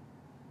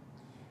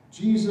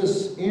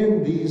 Jesus,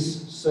 in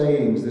these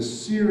sayings,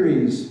 this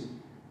series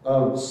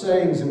of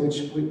sayings in which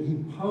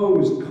he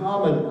posed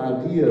common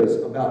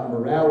ideas about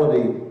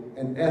morality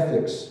and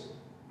ethics,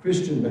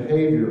 Christian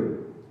behavior,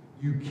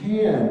 you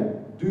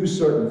can do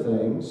certain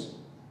things.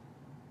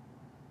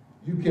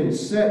 You can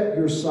set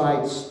your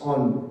sights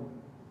on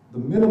the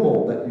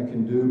minimal that you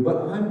can do,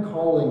 but I'm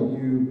calling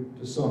you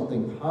to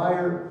something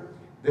higher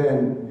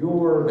than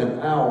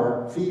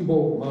our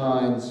feeble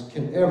minds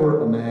can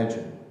ever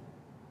imagine.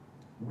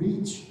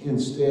 Reach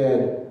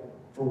instead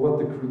for what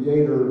the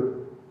Creator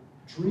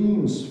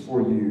dreams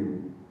for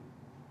you,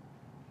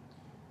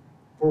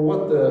 for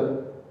what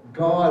the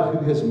God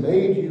who has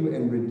made you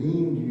and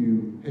redeemed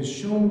you has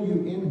shown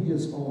you in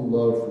His own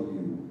love for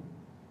you.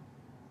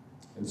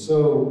 And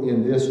so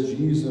in this,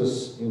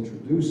 Jesus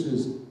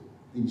introduces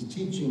these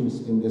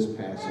teachings in this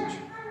passage,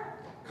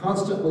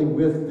 constantly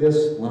with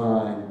this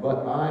line,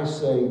 but I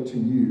say to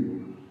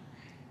you,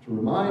 to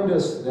remind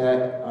us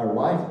that our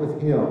life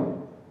with Him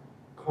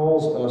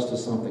calls us to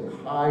something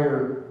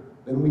higher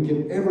than we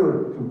can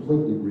ever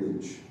completely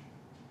reach.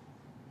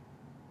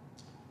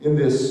 In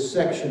this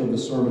section of the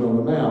Sermon on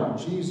the Mount,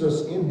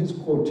 Jesus, in his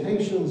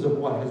quotations of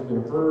what has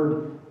been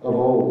heard of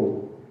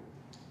old,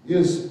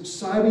 is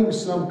citing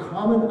some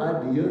common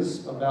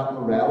ideas about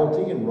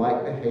morality and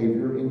right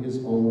behavior in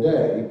his own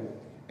day.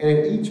 And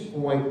at each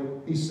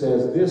point, he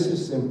says, this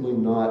is simply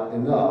not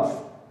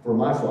enough for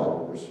my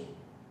followers.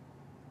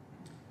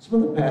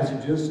 Some of the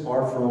passages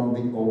are from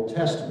the Old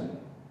Testament.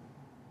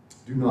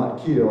 Do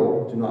not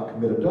kill, do not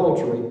commit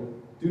adultery,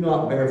 do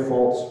not bear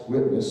false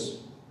witness.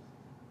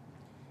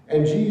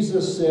 And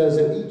Jesus says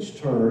at each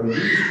turn,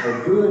 these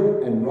are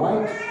good and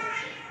right,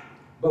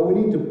 but we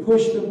need to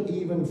push them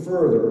even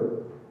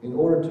further in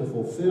order to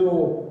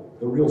fulfill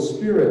the real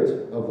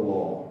spirit of the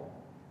law.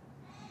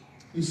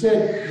 He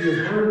said, you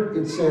have heard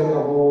it said of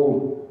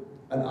old,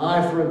 an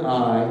eye for an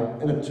eye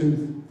and a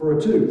tooth for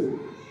a tooth.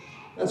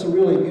 That's a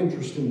really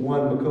interesting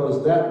one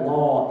because that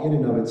law in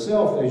and of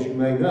itself, as you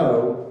may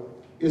know,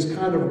 is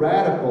kind of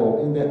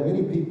radical in that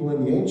many people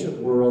in the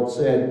ancient world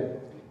said,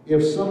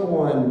 if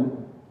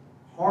someone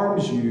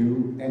harms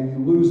you and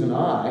you lose an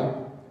eye,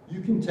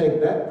 you can take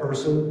that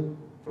person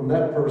from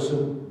that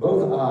person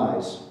both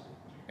eyes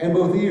and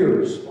both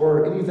ears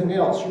or anything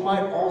else. You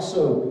might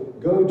also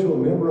go to a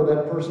member of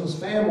that person's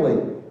family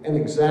and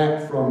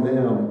exact from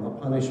them a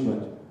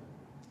punishment.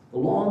 The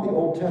law in the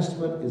Old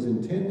Testament is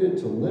intended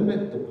to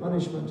limit the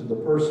punishment to the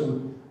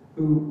person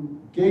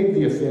who gave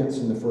the offense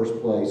in the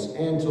first place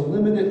and to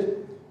limit it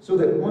so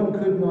that one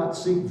could not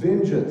seek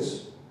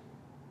vengeance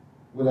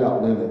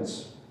without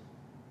limits.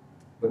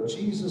 But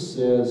Jesus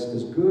says,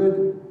 as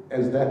good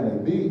as that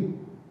may be,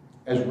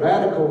 as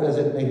radical as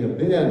it may have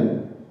been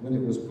when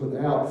it was put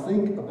out,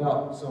 think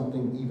about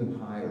something even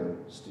higher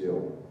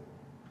still.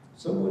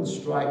 Someone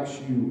strikes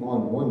you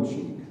on one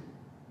cheek,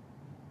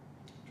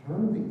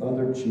 turn the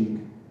other cheek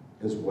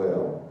as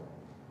well.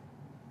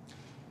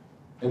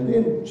 And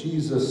then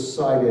Jesus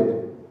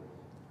cited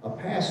a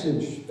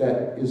passage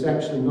that is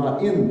actually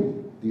not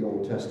in the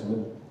Old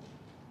Testament.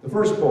 The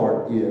first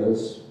part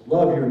is,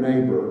 love your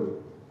neighbor.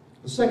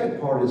 The second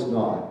part is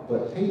not,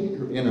 but hate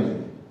your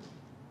enemy.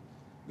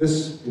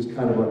 This is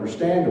kind of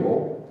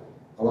understandable.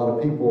 A lot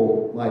of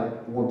people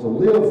might want to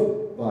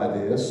live by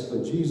this,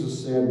 but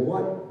Jesus said,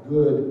 what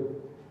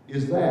good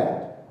is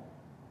that?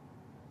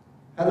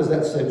 How does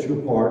that set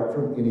you apart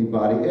from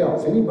anybody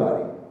else?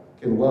 Anybody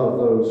can love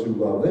those who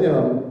love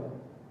them.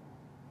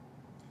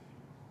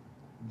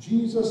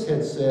 Jesus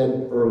had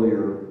said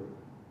earlier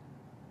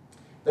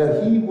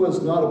that he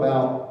was not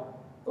about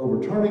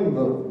overturning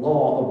the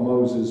law of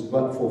Moses,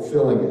 but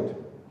fulfilling it.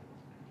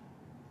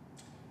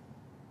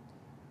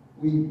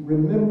 we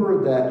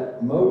remember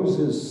that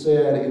Moses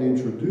said in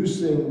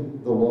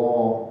introducing the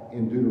law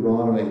in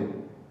Deuteronomy,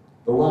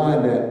 the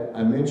line that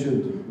I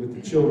mentioned with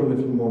the children a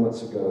few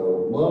moments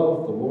ago,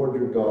 love the Lord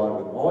your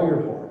God with all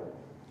your heart,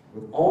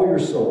 with all your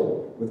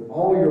soul, with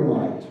all your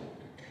might.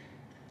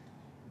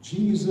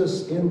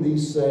 Jesus in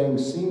these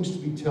sayings seems to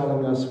be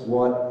telling us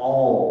what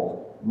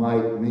all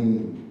might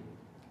mean,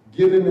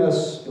 giving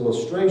us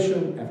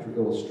illustration after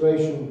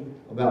illustration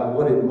about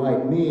what it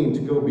might mean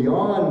to go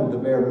beyond the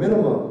bare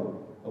minimum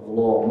of the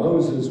law of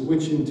Moses,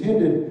 which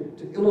intended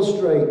to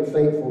illustrate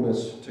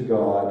faithfulness to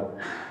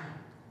God,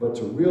 but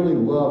to really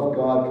love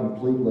God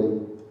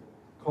completely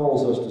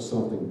calls us to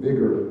something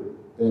bigger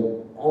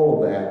than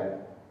all of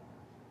that.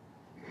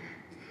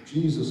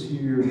 Jesus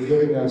here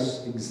giving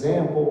us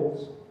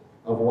examples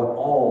of what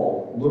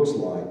all looks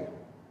like.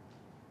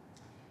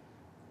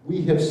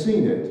 We have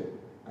seen it,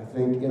 I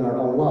think, in our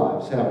own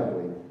lives, haven't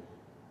we?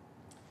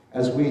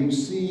 As we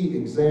see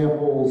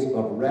examples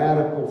of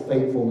radical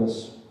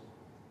faithfulness,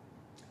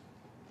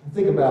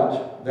 think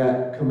about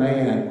that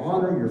command,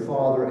 honor your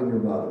father and your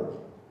mother,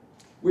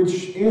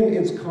 which in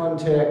its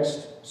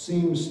context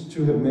seems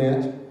to have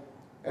meant,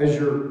 as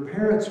your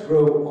parents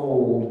grow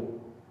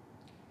old,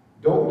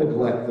 don't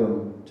neglect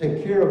them,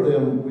 take care of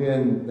them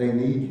when they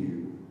need you.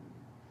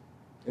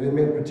 And it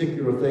meant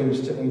particular things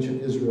to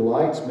ancient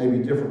Israelites, maybe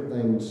different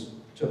things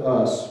to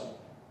us.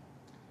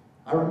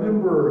 I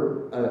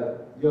remember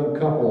a young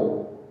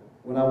couple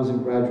when I was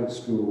in graduate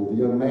school.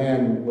 The young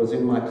man was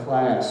in my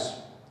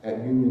class at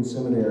Union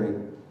Seminary.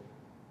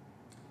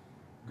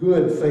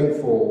 Good,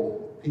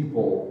 faithful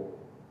people.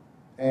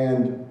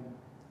 And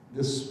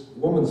this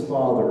woman's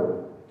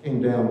father came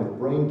down with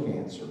brain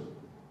cancer.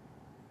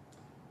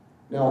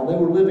 Now, they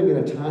were living in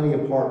a tiny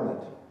apartment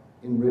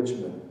in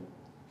Richmond.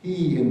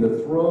 He, in the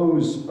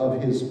throes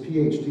of his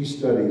PhD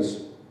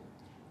studies,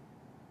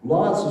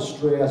 lots of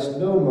stress,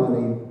 no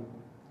money,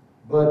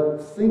 but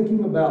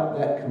thinking about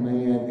that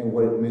command and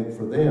what it meant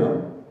for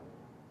them,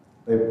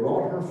 they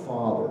brought her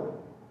father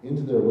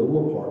into their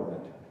little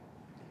apartment.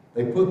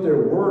 They put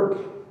their work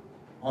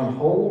on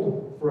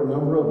hold for a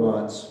number of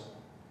months,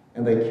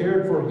 and they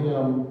cared for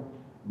him,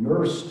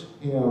 nursed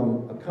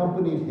him,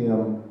 accompanied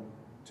him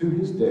to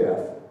his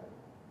death,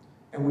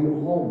 and we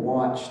all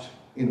watched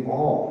in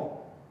awe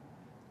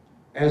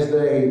as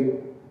they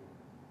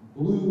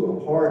blew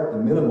apart the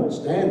minimal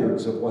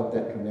standards of what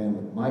that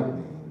commandment might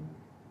mean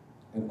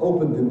and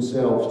opened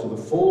themselves to the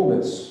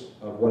fullness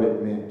of what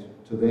it meant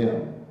to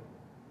them.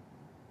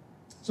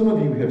 Some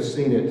of you have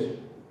seen it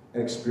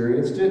and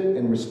experienced it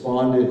and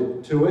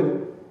responded to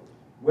it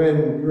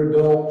when your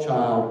adult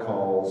child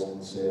calls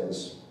and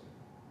says,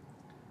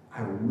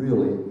 I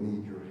really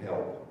need your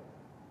help.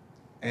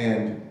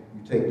 And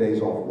you take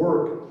days off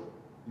work,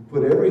 you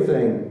put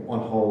everything on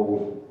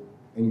hold,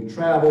 and you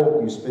travel,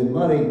 you spend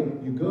money,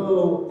 you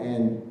go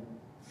and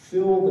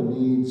fill the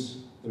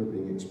needs that are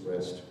being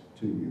expressed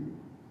to you.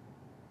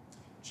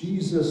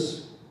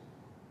 Jesus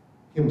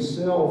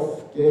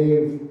himself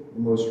gave the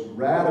most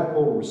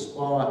radical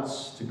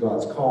response to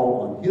God's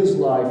call on his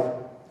life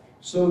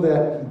so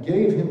that he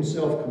gave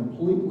himself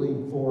completely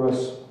for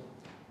us.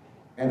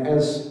 And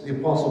as the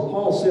Apostle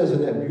Paul says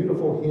in that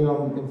beautiful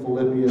hymn in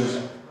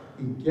Philippians,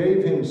 he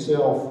gave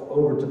himself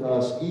over to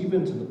us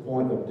even to the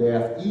point of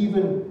death,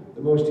 even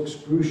the most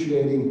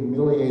excruciating,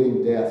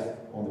 humiliating death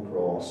on the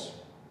cross.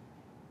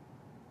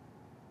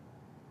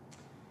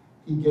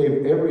 He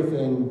gave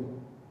everything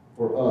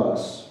for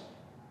us,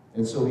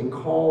 and so he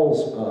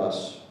calls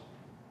us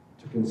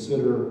to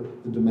consider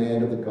the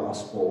demand of the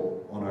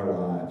gospel on our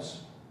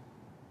lives,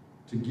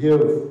 to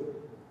give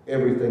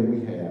everything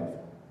we have,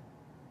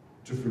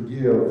 to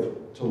forgive,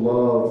 to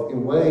love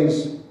in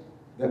ways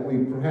that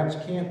we perhaps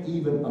can't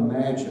even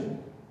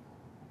imagine.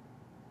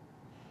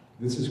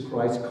 This is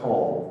Christ's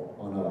call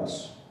on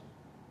us.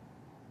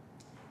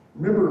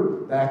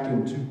 Remember back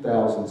in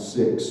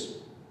 2006,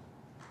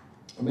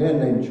 a man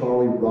named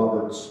Charlie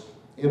Roberts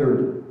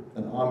entered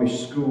an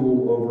Amish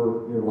school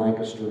over near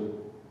Lancaster.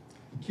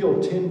 He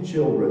killed 10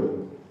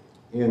 children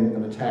in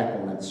an attack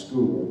on that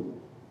school.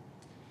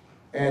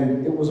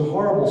 And it was a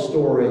horrible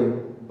story,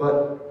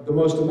 but the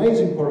most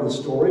amazing part of the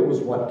story was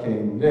what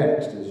came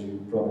next, as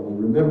you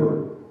probably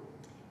remember.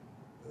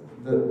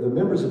 The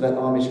members of that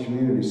Amish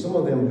community, some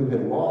of them who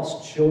had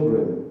lost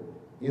children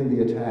in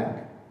the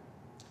attack,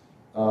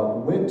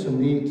 went to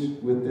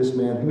meet with this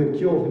man who had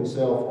killed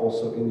himself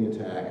also in the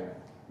attack,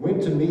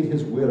 went to meet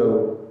his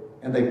widow,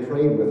 and they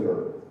prayed with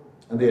her,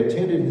 and they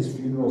attended his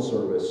funeral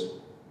service,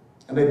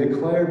 and they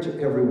declared to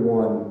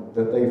everyone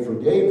that they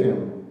forgave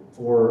him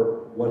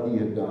for what he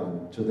had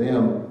done to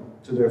them,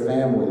 to their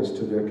families,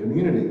 to their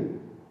community.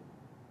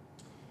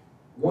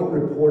 One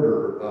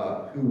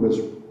reporter who was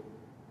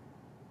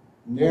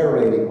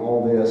narrating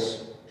all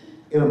this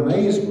in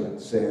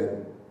amazement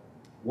said,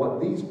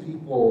 what these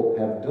people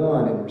have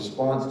done in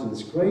response to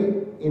this great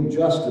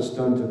injustice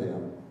done to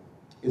them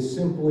is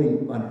simply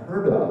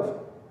unheard of.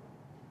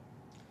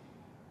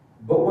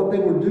 But what they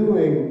were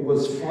doing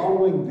was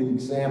following the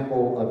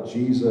example of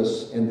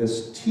Jesus and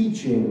this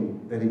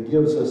teaching that he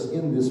gives us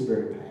in this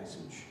very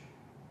passage.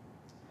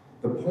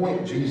 The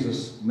point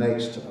Jesus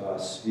makes to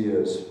us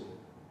is,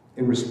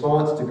 in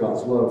response to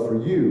God's love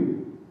for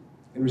you,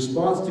 in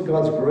response to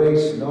God's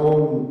grace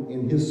known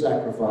in his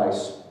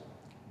sacrifice,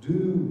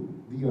 do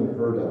the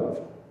unheard of.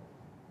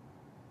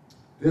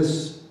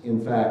 This,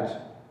 in fact,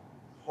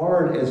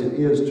 hard as it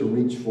is to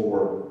reach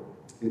for,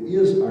 it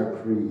is our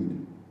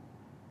creed,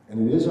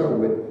 and it is our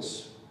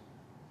witness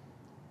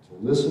to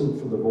listen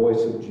for the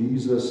voice of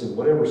Jesus in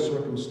whatever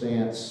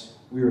circumstance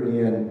we're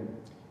in,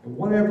 and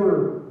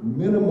whatever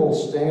minimal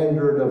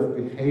standard of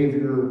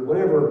behavior,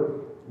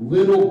 whatever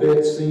little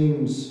bit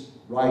seems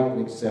right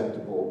and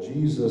acceptable,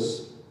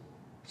 Jesus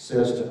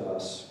says to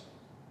us,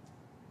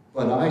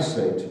 "But I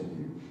say to you."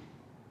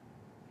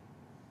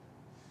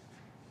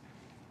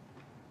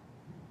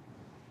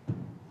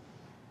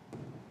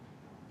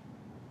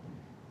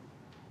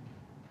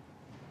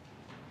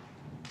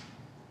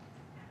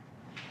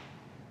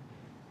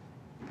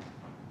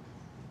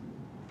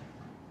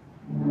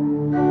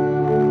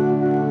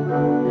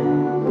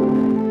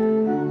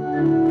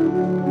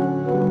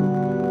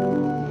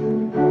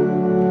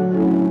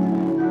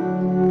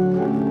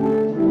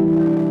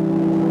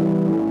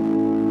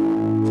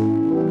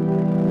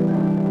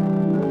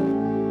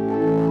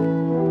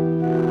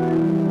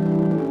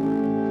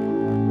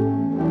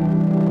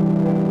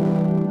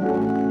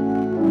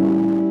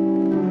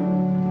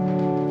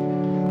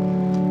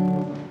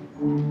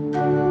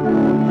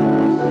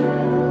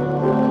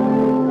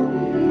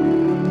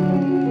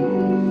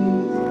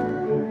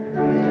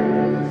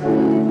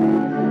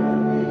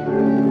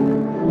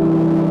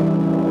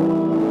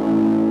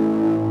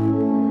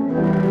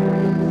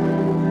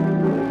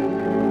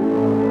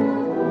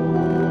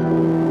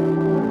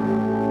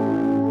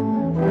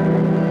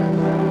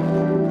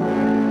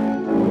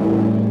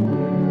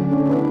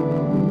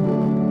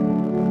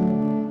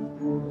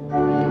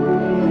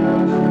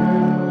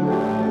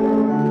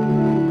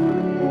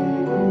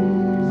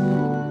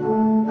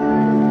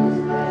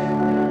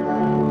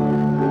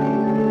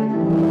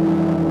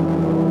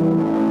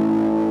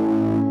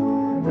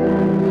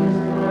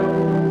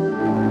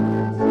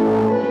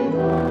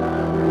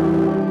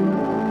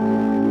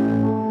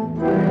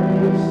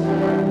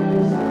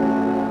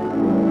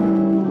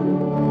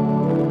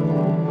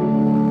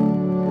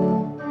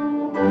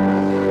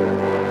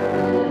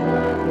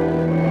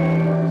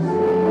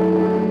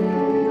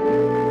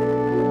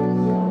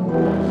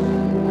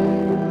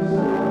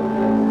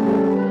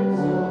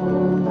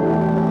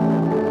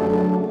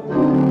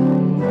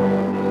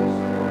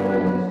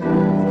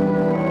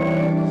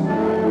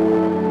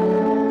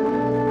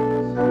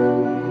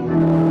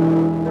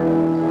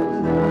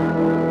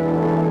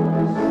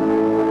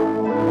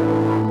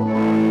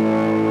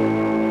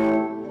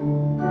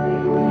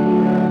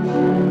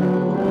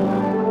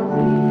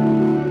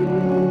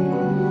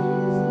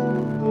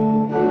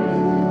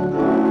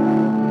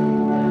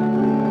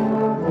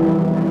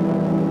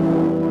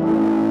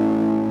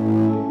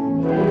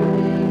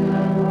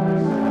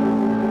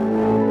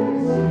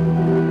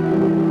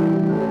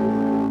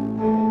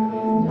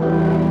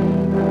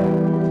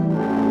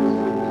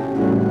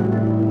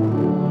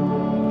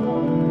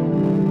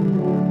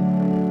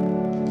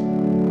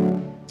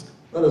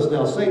 Let us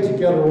now say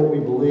together what we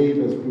believe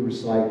as we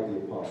recite the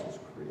Apostles'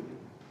 Creed.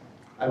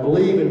 I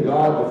believe in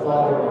God the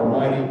Father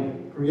Almighty,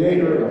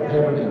 creator of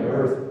heaven and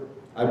earth.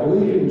 I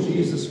believe in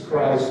Jesus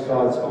Christ,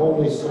 God's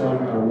only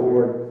Son, our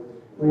Lord,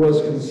 who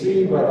was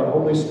conceived by the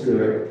Holy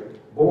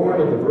Spirit, born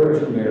of the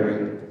Virgin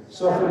Mary,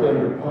 suffered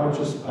under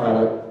Pontius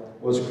Pilate,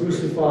 was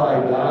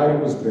crucified, died,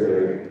 and was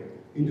buried.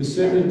 He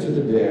descended to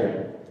the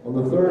dead. On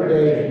the third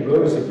day he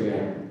rose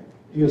again.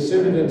 He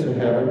ascended into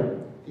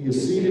heaven. He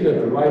is seated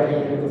at the right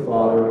hand of the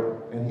Father,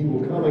 and he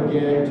will come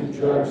again to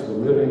judge the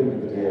living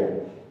and the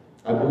dead.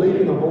 I believe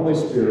in the Holy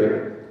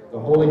Spirit, the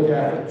Holy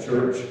Catholic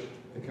Church,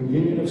 the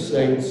communion of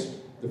saints,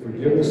 the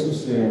forgiveness of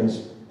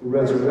sins, the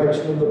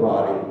resurrection of the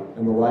body,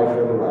 and the life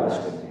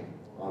everlasting.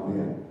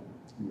 Amen.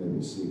 You may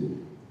be seated.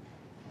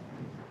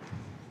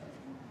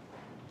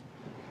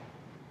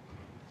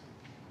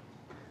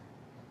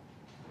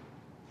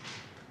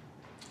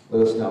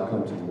 Let us now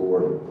come to the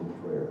Lord in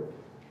prayer.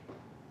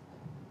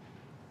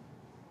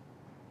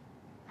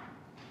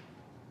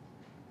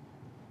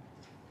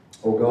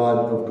 O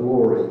God of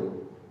glory,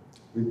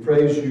 we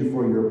praise you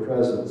for your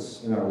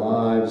presence in our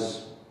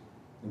lives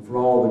and for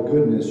all the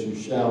goodness you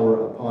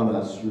shower upon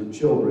us, your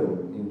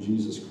children, in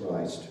Jesus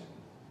Christ.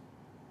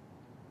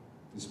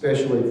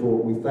 Especially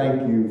we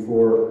thank you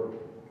for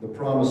the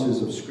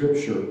promises of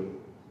Scripture,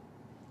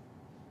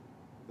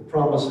 the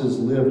promises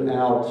lived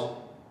out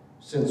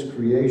since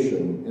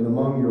creation and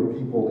among your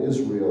people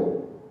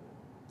Israel,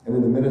 and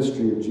in the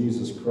ministry of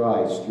Jesus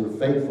Christ, your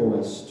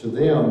faithfulness to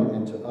them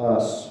and to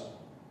us,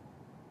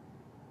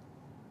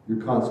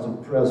 your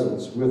constant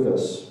presence with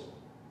us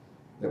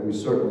that we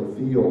certainly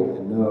feel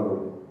and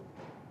know.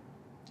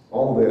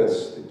 All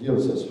this that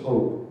gives us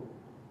hope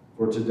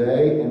for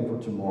today and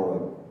for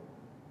tomorrow.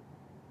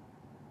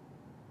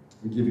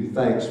 We give you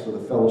thanks for the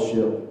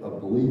fellowship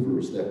of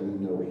believers that we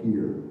know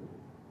here,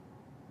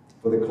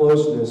 for the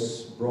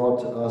closeness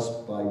brought to us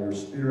by your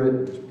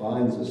Spirit which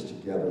binds us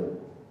together,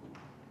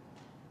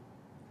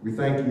 We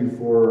thank you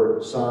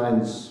for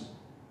signs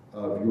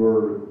of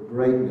your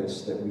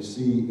greatness that we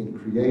see in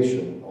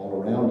creation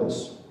all around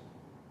us,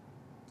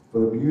 for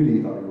the beauty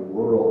of your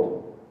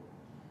world,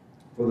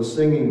 for the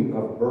singing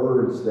of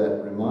birds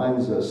that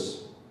reminds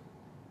us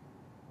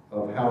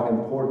of how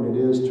important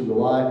it is to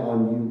rely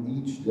on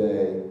you each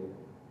day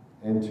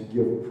and to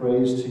give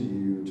praise to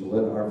you, to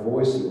let our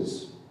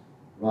voices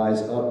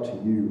rise up to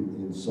you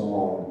in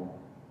song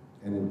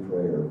and in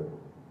prayer.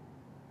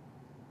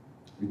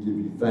 We give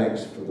you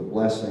thanks for the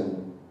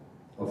blessing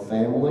of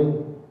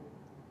family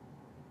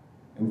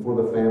and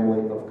for the family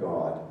of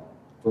God,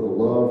 for the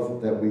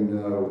love that we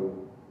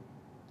know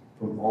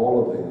from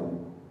all of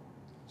them,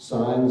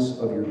 signs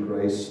of your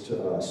grace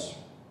to us.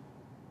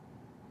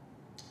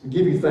 We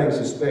give you thanks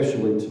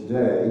especially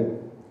today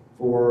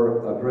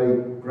for a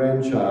great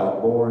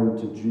grandchild born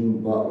to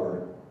June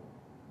Butler,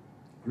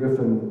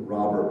 Griffin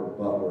Robert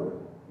Butler.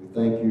 We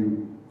thank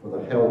you for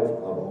the health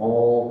of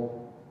all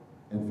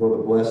and for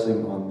the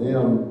blessing on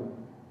them,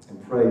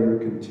 and pray your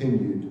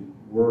continued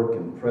work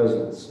and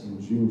presence in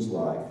June's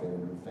life and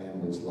in her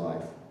family's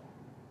life.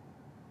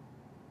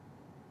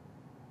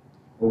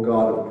 O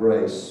God of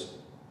grace,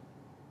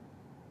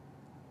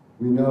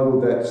 we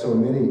know that so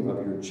many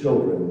of your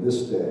children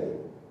this day,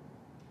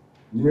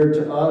 near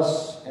to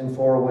us and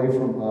far away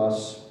from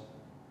us,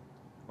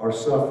 are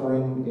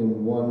suffering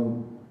in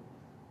one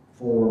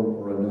form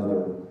or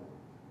another.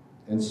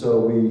 And so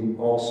we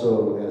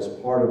also, as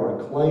part of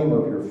our claim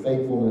of your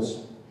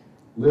faithfulness,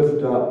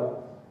 lift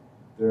up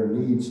their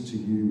needs to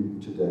you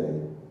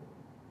today.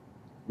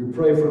 We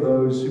pray for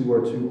those who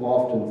are too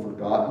often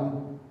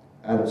forgotten,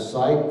 out of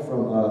sight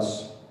from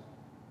us,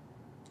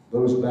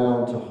 those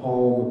bound to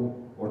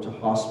home or to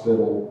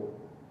hospital.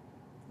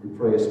 We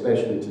pray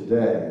especially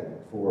today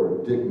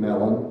for Dick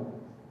Mellon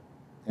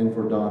and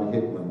for Don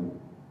Hickman.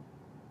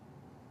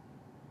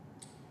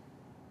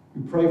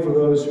 We pray for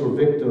those who are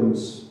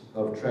victims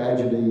of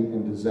tragedy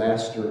and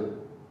disaster.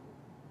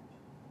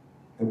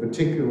 And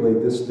particularly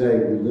this day,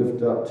 we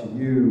lift up to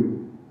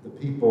you the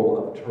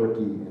people of Turkey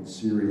and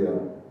Syria,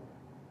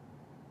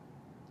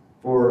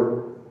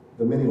 for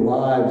the many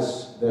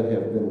lives that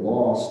have been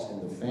lost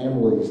and the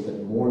families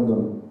that mourn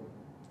them,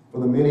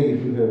 for the many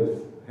who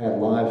have had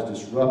lives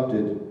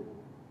disrupted,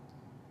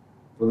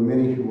 for the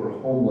many who are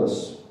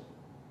homeless.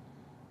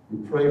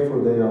 We pray for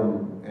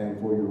them and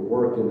for your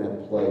work in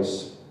that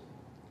place,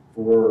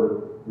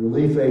 for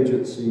relief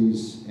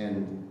agencies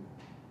and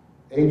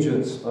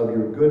agents of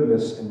your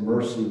goodness and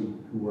mercy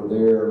who are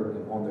there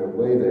and on their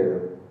way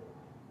there.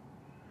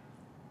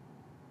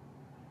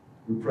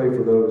 We pray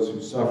for those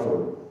who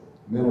suffer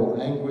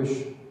mental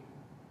anguish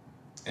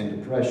and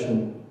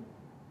depression.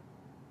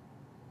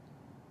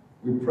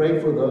 We pray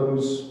for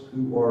those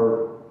who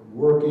are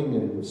working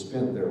and who have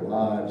spent their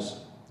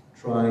lives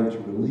trying to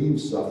relieve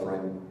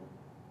suffering,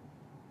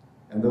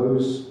 and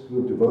those who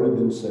have devoted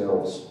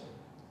themselves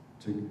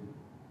to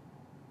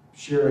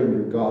sharing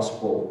your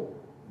gospel,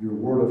 your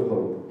word of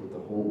hope with the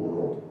whole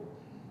world.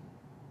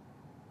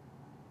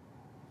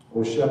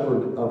 O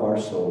Shepherd of our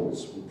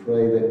souls, we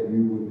pray that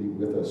you would be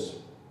with us.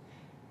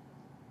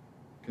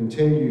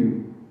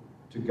 Continue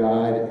to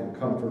guide and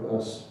comfort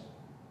us,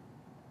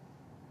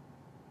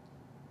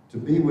 to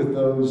be with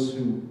those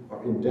who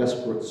are in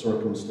desperate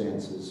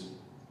circumstances,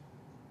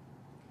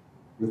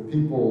 with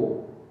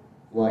people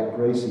like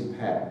Gracie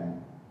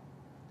Patton,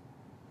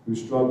 who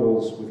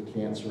struggles with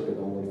cancer at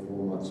only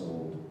 4 months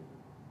old.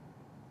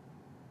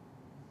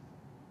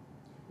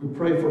 We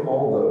pray for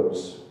all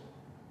those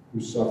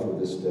who suffer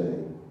this day,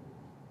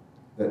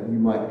 that you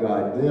might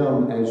guide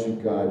them as you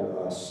guide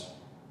us.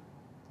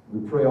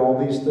 We pray all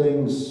these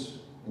things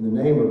in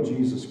the name of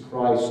Jesus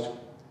Christ,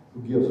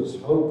 who gives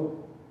us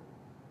hope,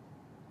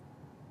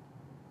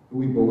 who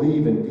we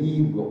believe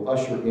indeed will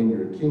usher in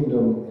your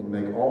kingdom and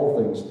make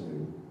all things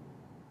new,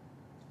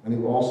 and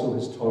who also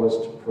has taught us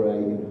to pray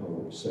in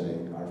hope,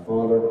 saying, Our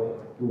Father,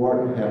 who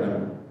art in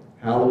heaven,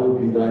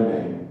 hallowed be thy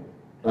name.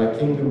 Thy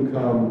kingdom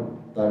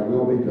come, thy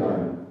will be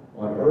done,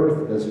 on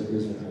earth as it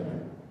is in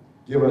heaven.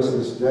 Give us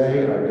this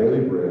day our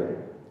daily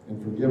bread,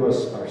 and forgive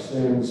us our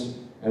sins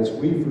as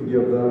we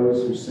forgive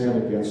those who sin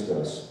against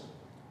us.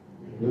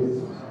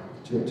 With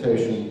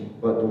temptation,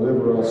 but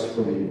deliver us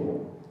from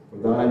evil. For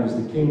thine is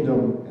the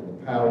kingdom, and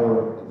the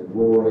power, and the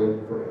glory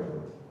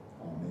forever.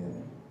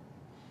 Amen.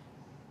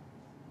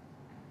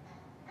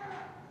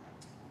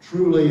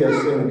 Truly,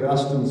 as St.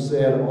 Augustine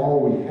said,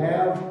 all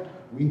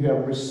we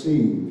have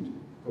received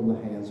from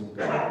the hands of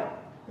God.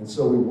 And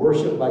so we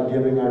worship by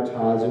giving our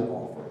tithes and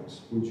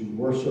offerings. Would you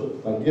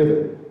worship by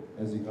giving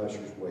as the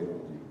ushers wait on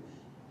you?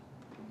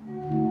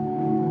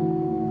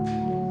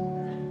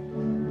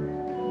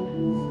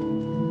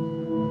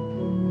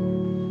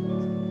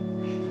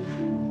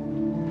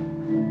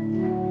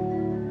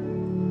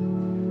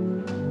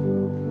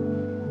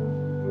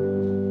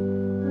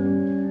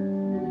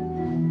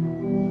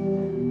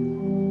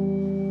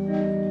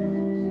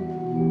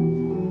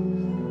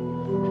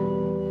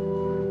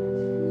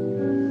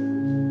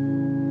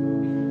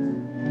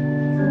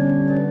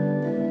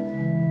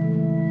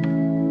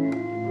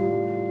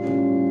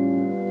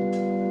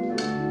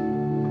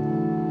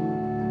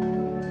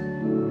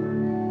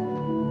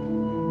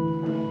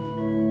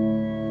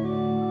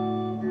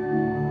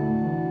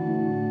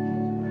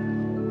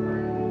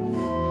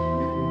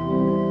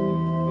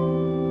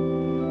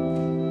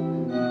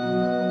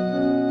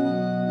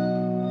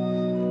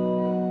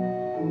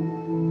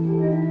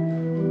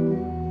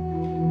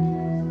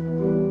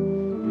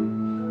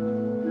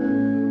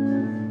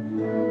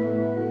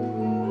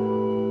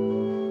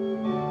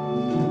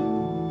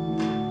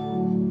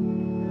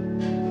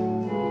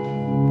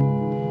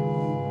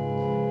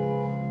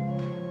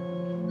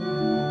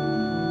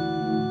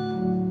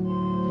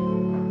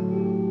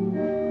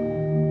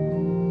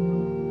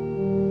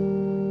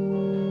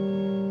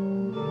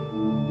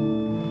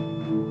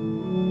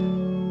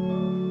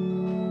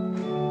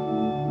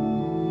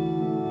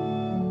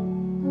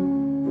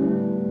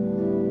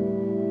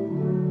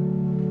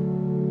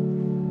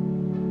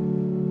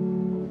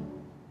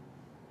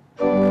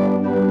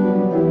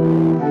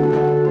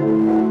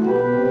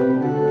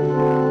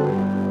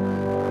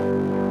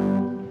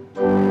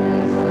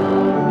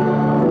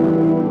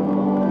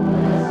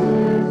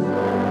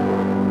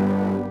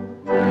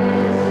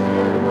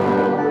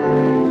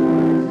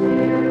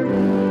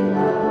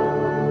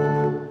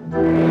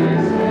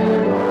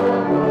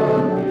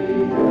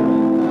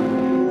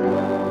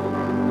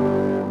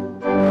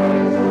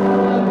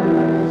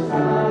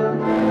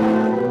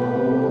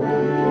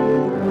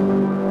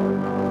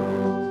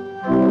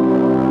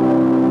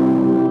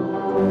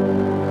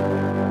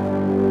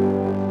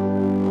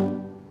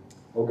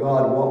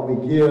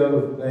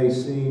 give may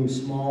seem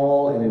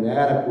small and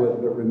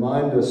inadequate, but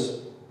remind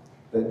us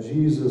that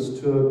Jesus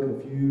took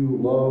a few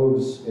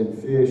loaves and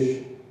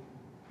fish,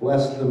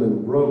 blessed them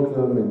and broke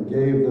them and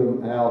gave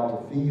them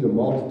out to feed a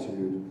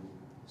multitude.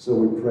 So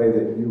we pray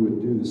that you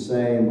would do the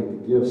same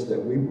with the gifts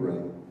that we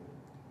bring.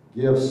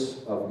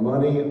 Gifts of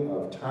money,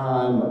 of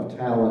time, of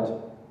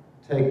talent.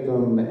 Take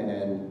them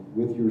and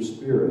with your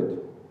Spirit,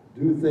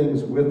 do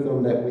things with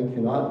them that we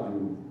cannot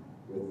do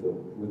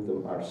with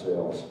them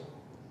ourselves.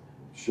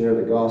 Share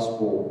the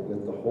gospel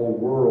with the whole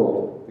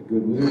world, the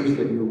good news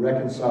that you're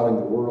reconciling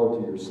the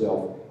world to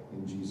yourself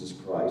in Jesus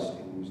Christ,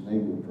 in whose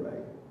name we pray.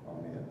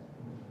 Amen.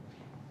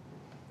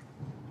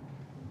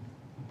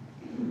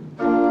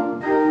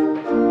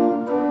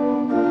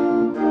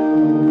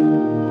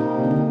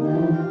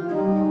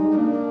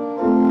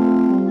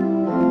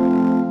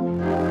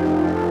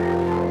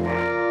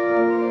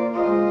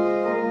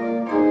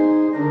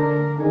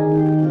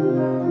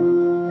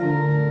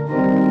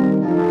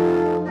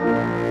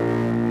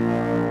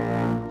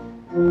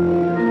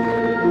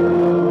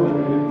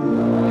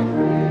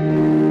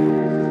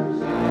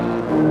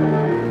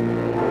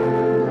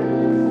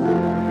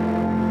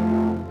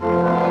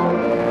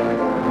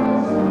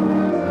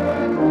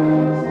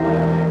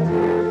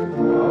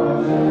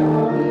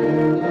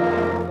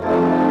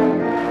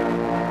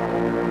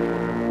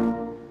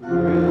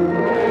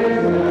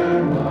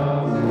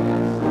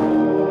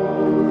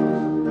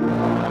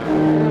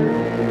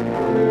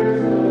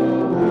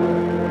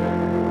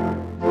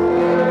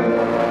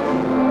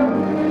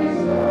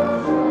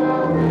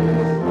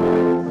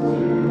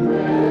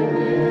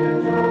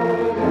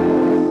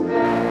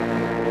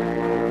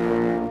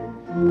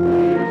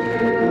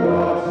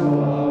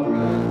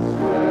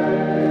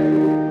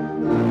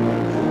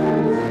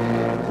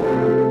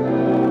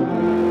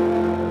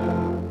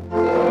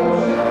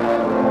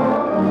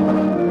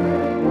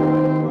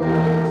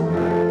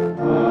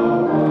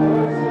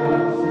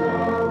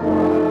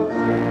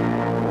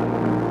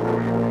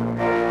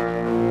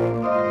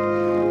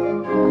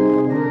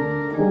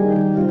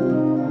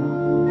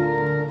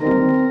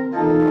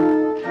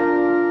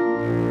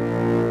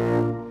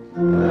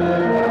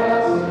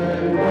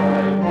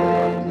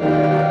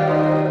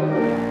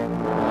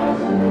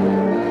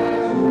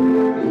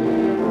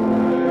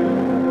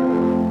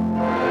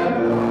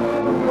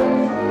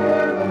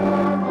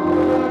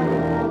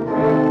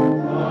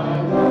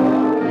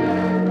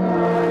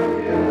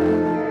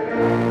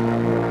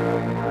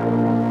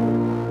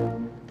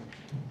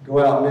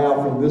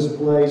 This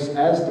place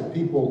as the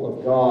people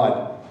of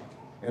God.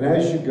 And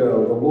as you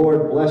go, the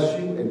Lord bless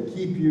you and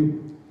keep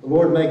you. The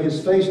Lord make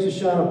his face to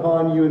shine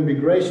upon you and be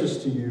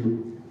gracious to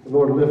you. The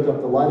Lord lift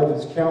up the light of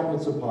his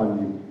countenance upon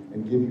you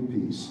and give you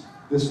peace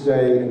this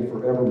day and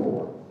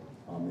forevermore.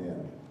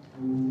 Amen.